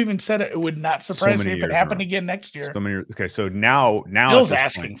think you even said it would not surprise me if it happened again next year. Okay, so now Bill's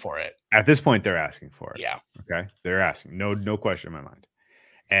asking for it. At this point, they're asking for it. Yeah. Okay, they're asking. No question in my mind.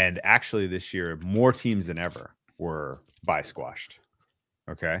 And actually, this year, more teams than ever were bye squashed.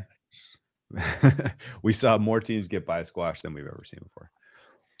 Okay, we saw more teams get bye squashed than we've ever seen before.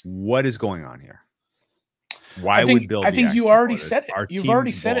 What is going on here? Why would Bill? I think you already said it. You've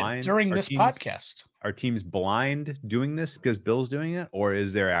already said it during this podcast. Are teams blind doing this because Bill's doing it, or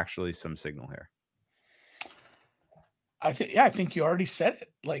is there actually some signal here? I think you already said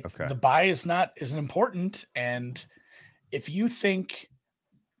it. The bye isn't important, and if you think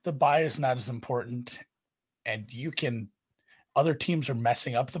the bye is not as important, and other teams are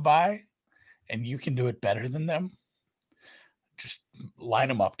messing up the bye, and you can do it better than them, just line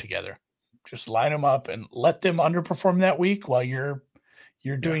them up together. Just line them up and let them underperform that week while you're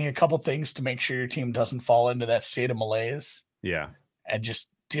doing a couple things to make sure your team doesn't fall into that state of malaise. Yeah. And just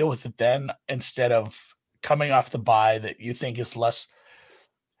deal with it then instead of coming off the bye that you think is less.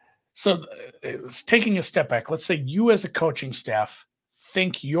 So it's taking a step back. Let's say you as a coaching staff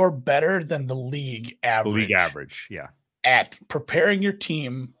think you're better than the league average. The league average, yeah. At preparing your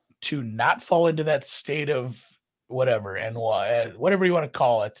team to not fall into that state of whatever and whatever you want to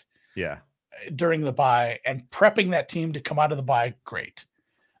call it. Yeah. During the bye and prepping that team to come out of the bye, great.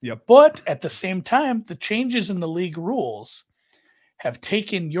 Yep. But at the same time, the changes in the league rules have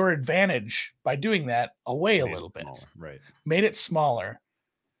taken your advantage by doing that away a little bit. Right. Made it smaller.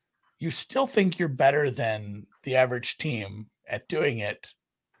 You still think you're better than the average team at doing it.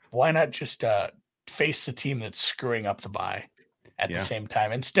 Why not just face the team that's screwing up the bye at the same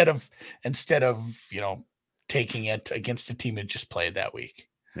time instead of taking it against a team that just played that week?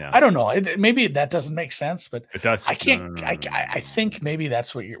 Yeah. I don't know. Maybe that doesn't make sense, but it does. I can't. No. I think maybe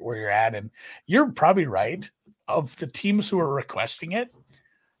that's where you're at, and you're probably right. Of the teams who are requesting it,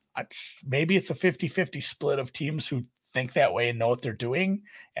 maybe it's a 50-50 split of teams who think that way and know what they're doing,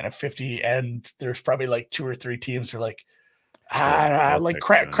 and there's probably 2 or 3 teams who are like,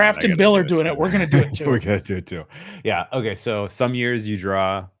 Kraft and Bill are doing it. We're going to do it too. We're going to do it too. Yeah. Okay. So some years you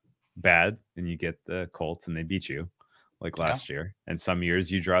draw bad and you get the Colts and they beat you. Like last year, and some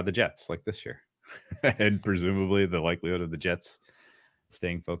years you draw the Jets like this year, and presumably the likelihood of the Jets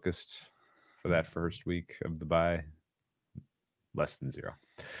staying focused for that first week of the bye, less than 0.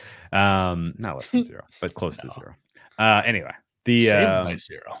 Not less than 0, but close to 0. Anyway, saved by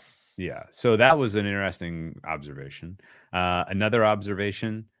 0. Yeah, so that was an interesting observation. Another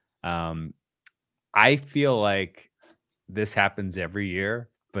observation, I feel like this happens every year,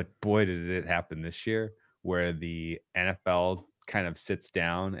 but boy, did it happen this year. where the NFL kind of sits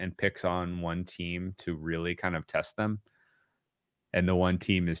down and picks on one team to really kind of test them. And the one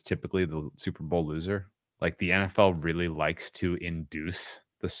team is typically the Super Bowl loser. Like the NFL really likes to induce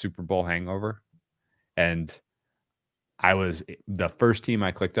the Super Bowl hangover. And the first team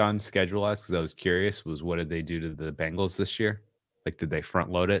I clicked on schedule-wise because I was curious was what did they do to the Bengals this year? Like, did they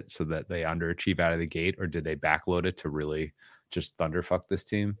front load it so that they underachieve out of the gate, or did they backload it to really just thunderfuck this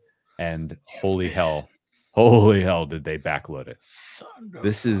team? And holy hell, did they backload it?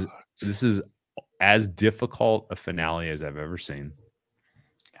 This is as difficult a finale as I've ever seen.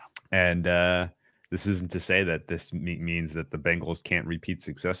 And this isn't to say that this means that the Bengals can't repeat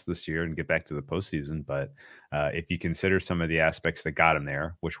success this year and get back to the postseason. But if you consider some of the aspects that got them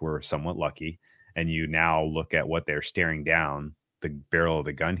there, which were somewhat lucky, and you now look at what they're staring down the barrel of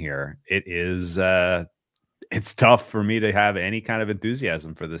the gun here, it's tough for me to have any kind of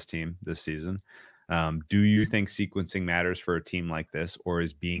enthusiasm for this team this season. Do you think sequencing matters for a team like this, or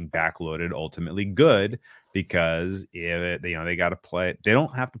is being backloaded ultimately good? Because they got to play, they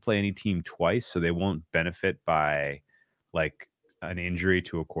don't have to play any team twice, so they won't benefit by like an injury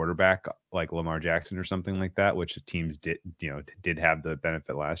to a quarterback like Lamar Jackson or something like that, which the teams did have the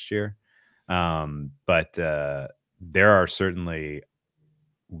benefit last year. But there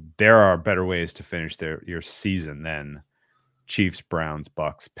are better ways to finish your season than Chiefs, Browns,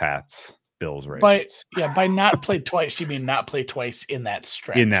 Bucks, Pats, Bills, Ravens. By not play twice, you mean not play twice in that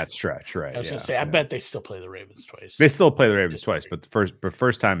stretch. In that stretch, right? I was going to say, I bet they still play the Ravens twice. They still play the Ravens twice, but the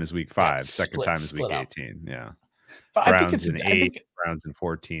first time is week 5, second time is week 18. Yeah, but Browns in 8, Browns in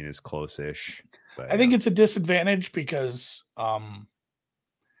 14 is close-ish. But, I think it's a disadvantage because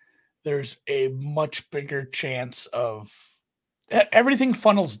there's a much bigger chance of everything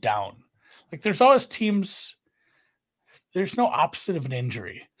funnels down. Like there's always teams. There's no opposite of an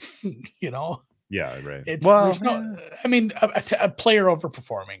injury, you know? Yeah, right. A player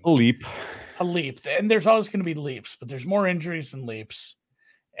overperforming. A leap. And there's always going to be leaps, but there's more injuries than leaps.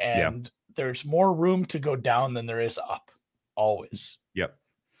 And there's more room to go down than there is up, always. Yep.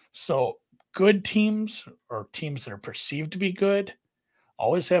 So good teams, or teams that are perceived to be good,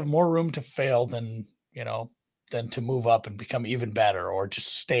 always have more room to fail than to move up and become even better, or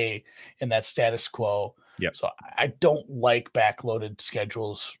just stay in that status quo. Yep. So I don't like backloaded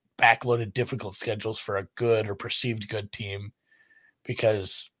difficult schedules for a good or perceived good team,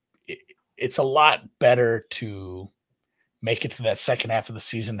 because it's a lot better to make it to that second half of the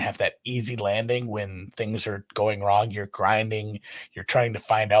season and have that easy landing when things are going wrong. You're grinding. You're trying to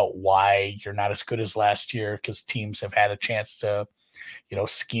find out why you're not as good as last year, because teams have had a chance to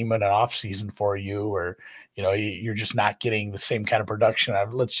scheme in an off season for you, or, you're just not getting the same kind of production.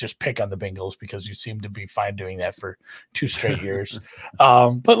 Let's just pick on the Bengals because you seem to be fine doing that for 2 straight years.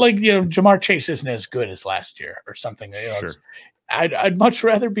 But Jamar Chase isn't as good as last year or something. Sure. I'd much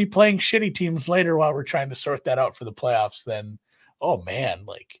rather be playing shitty teams later while we're trying to sort that out for the playoffs than, oh man,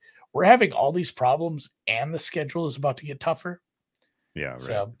 like we're having all these problems and the schedule is about to get tougher. Yeah, right.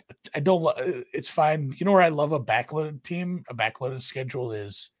 So I don't. It's fine. You know where I love a backloaded team? A backloaded schedule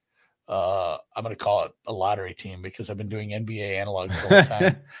is, I'm going to call it a lottery team because I've been doing NBA analogs all the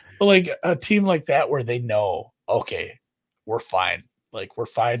time. But like a team like that where they know, okay, we're fine. Like we're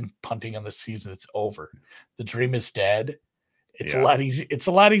fine punting on the season. It's over. The dream is dead. It's a lot easy. It's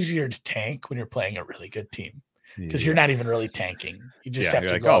a lot easier to tank when you're playing a really good team. Because you're not even really tanking. You just have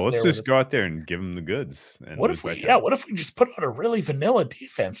to go let's just go out there and give them the goods. And what if we just put out a really vanilla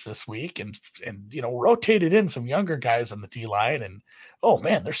defense this week and rotated in some younger guys on the D line, and oh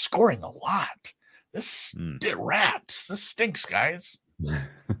man, they're scoring a lot. This rats. This stinks, guys.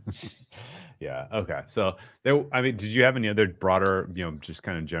 Yeah. Okay. So did you have any other broader, just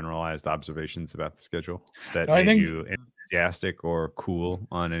kind of generalized observations about the schedule that made you enthusiastic or cool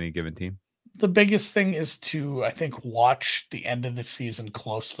on any given team? The biggest thing is to, I think, watch the end of the season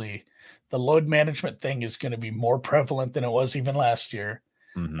closely. The load management thing is going to be more prevalent than it was even last year.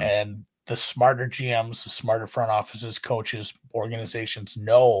 Mm-hmm. And the smarter GMs, the smarter front offices, coaches, organizations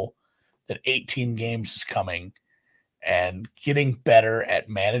know that 18 games is coming, and getting better at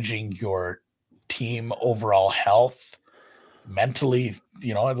managing your team overall health mentally,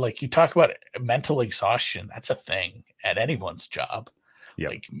 like you talk about mental exhaustion. That's a thing at anyone's job. Yep.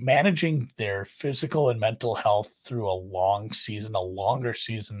 Like managing their physical and mental health through a longer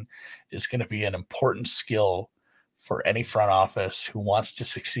season is going to be an important skill for any front office who wants to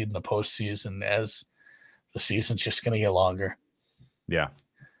succeed in the postseason, as the season's just going to get longer. Yeah.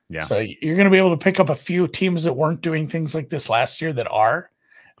 Yeah. So you're going to be able to pick up a few teams that weren't doing things like this last year that are,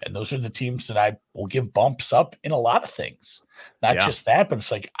 And those are the teams that I will give bumps up in a lot of things. Not just that, but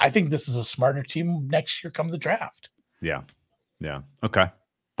it's like, I think this is a smarter team next year come the draft. Yeah. Yeah. Okay.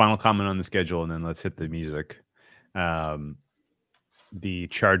 Final comment on the schedule, and then let's hit the music. The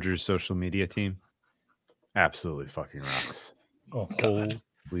Chargers social media team absolutely fucking rocks. Oh God.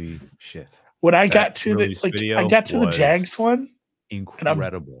 Holy shit. When I got to the Jags one,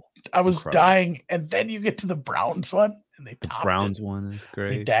 incredible. I was dying, and then you get to the Browns one, and they topped Browns it. one is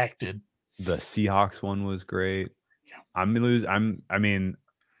great. Redacted. The Seahawks one was great. Yeah.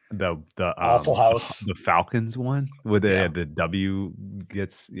 The Awful House. The Falcons one where the W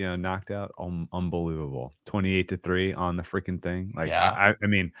gets knocked out. Unbelievable. 28-3 on the freaking thing. Like I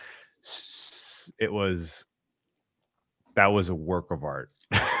mean, that was a work of art.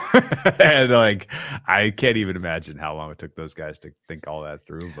 And like I can't even imagine how long it took those guys to think all that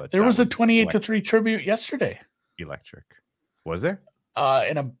through. But there was a 28-3 tribute yesterday. Electric. Was there?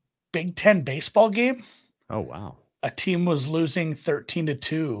 In a Big Ten baseball game. Oh wow. A team was losing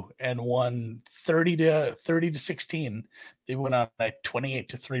 13-2 and won 30-16. They went on a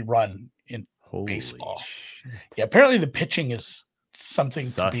 28-3 run in baseball. Shit. Yeah, apparently the pitching is something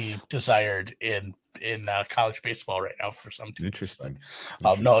to be desired in college baseball right now for some teams. Interesting.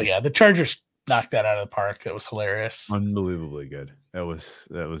 The Chargers knocked that out of the park. That was hilarious. Unbelievably good. That was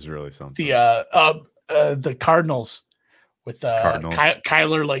really something. The Cardinals with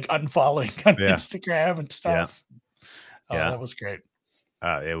Kyler like unfollowing on Instagram and stuff. Yeah. That was great.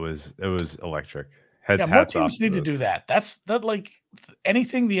 It was electric. More teams need to do that. That's like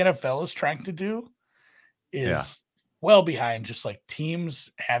anything the NFL is trying to do is well behind just like teams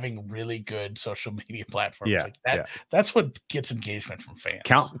having really good social media platforms like that. That's what gets engagement from fans.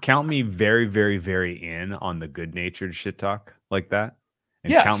 Count me very, very, very in on the good-natured shit talk like that.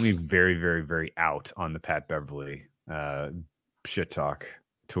 And count me very, very, very out on the Pat Beverly shit talk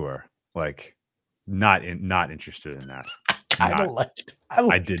tour. Like not interested in that.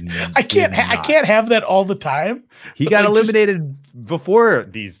 I didn't. I can't have that all the time. He got eliminated before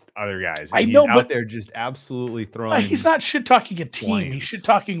these other guys. I know, out there just absolutely throwing. He's not shit talking a team. He's shit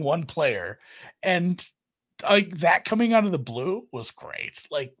talking one player, and like that coming out of the blue was great.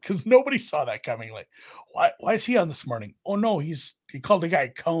 Like because nobody saw that coming. Like why is he on this morning? Oh no, he called the guy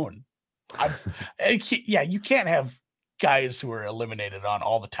Cone. You can't have guys who are eliminated on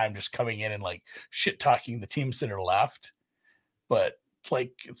all the time just coming in and like shit talking the teams that are left. But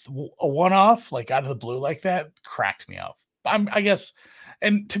like a one-off, like out of the blue like that, cracked me up. I guess,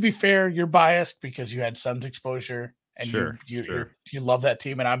 and to be fair, you're biased because you had Suns exposure, and you love that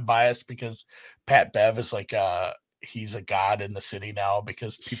team, and I'm biased because Pat Bev is like he's a god in the city now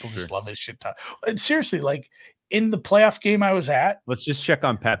because people just love his shit talk. And seriously, like in the playoff game I was at, let's just check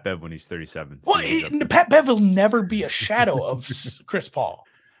on Pat Bev when he's 37. Well, Pat Bev will never be a shadow of Chris Paul.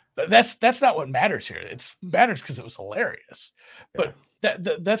 That's not what matters here. It matters because it was hilarious. But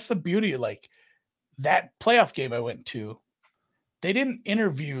that's the beauty of like that playoff game I went to. They didn't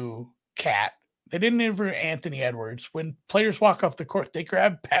interview Cat. They didn't interview Anthony Edwards. When players walk off the court, they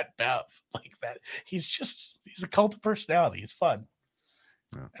grab Pat Bev like that. He's a cult of personality. He's fun.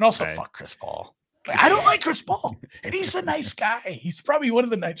 And also fuck Chris Paul. I don't like Chris Paul, and he's a nice guy. He's probably one of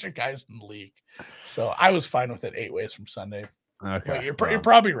the nicer guys in the league. So I was fine with it 8 ways from Sunday. Okay, you're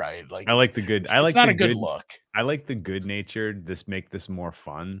probably right. Like I like the good. It's not a good look. I like the good-natured. Make this more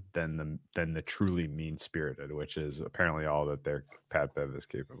fun than the truly mean-spirited, which is apparently all that their Pat Bev is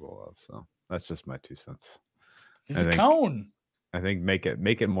capable of. So that's just my 2 cents. He's a cone. I think make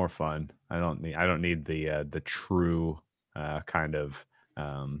it more fun. I don't need the true kind of.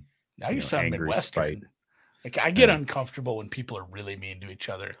 Now you sound Midwestern. Spite. Like I get uncomfortable when people are really mean to each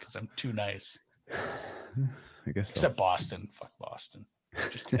other because I'm too nice. I guess so. Except Boston. Fuck Boston.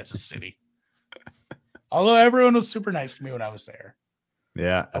 Just as a city. Although everyone was super nice to me when I was there.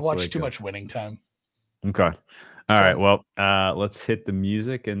 Yeah. I watched too much Winning Time. Okay. All right. Well, let's hit the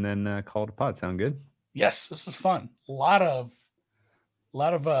music and then call it a pod. Sound good? Yes, this is fun. A lot of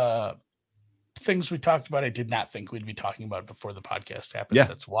things we talked about I did not think we'd be talking about before the podcast happens. Yeah.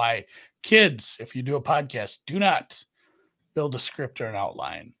 That's why, kids, if you do a podcast, do not build a script or an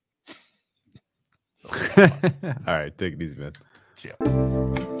outline. All right, take it easy, man. See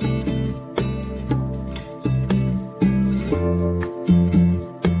ya.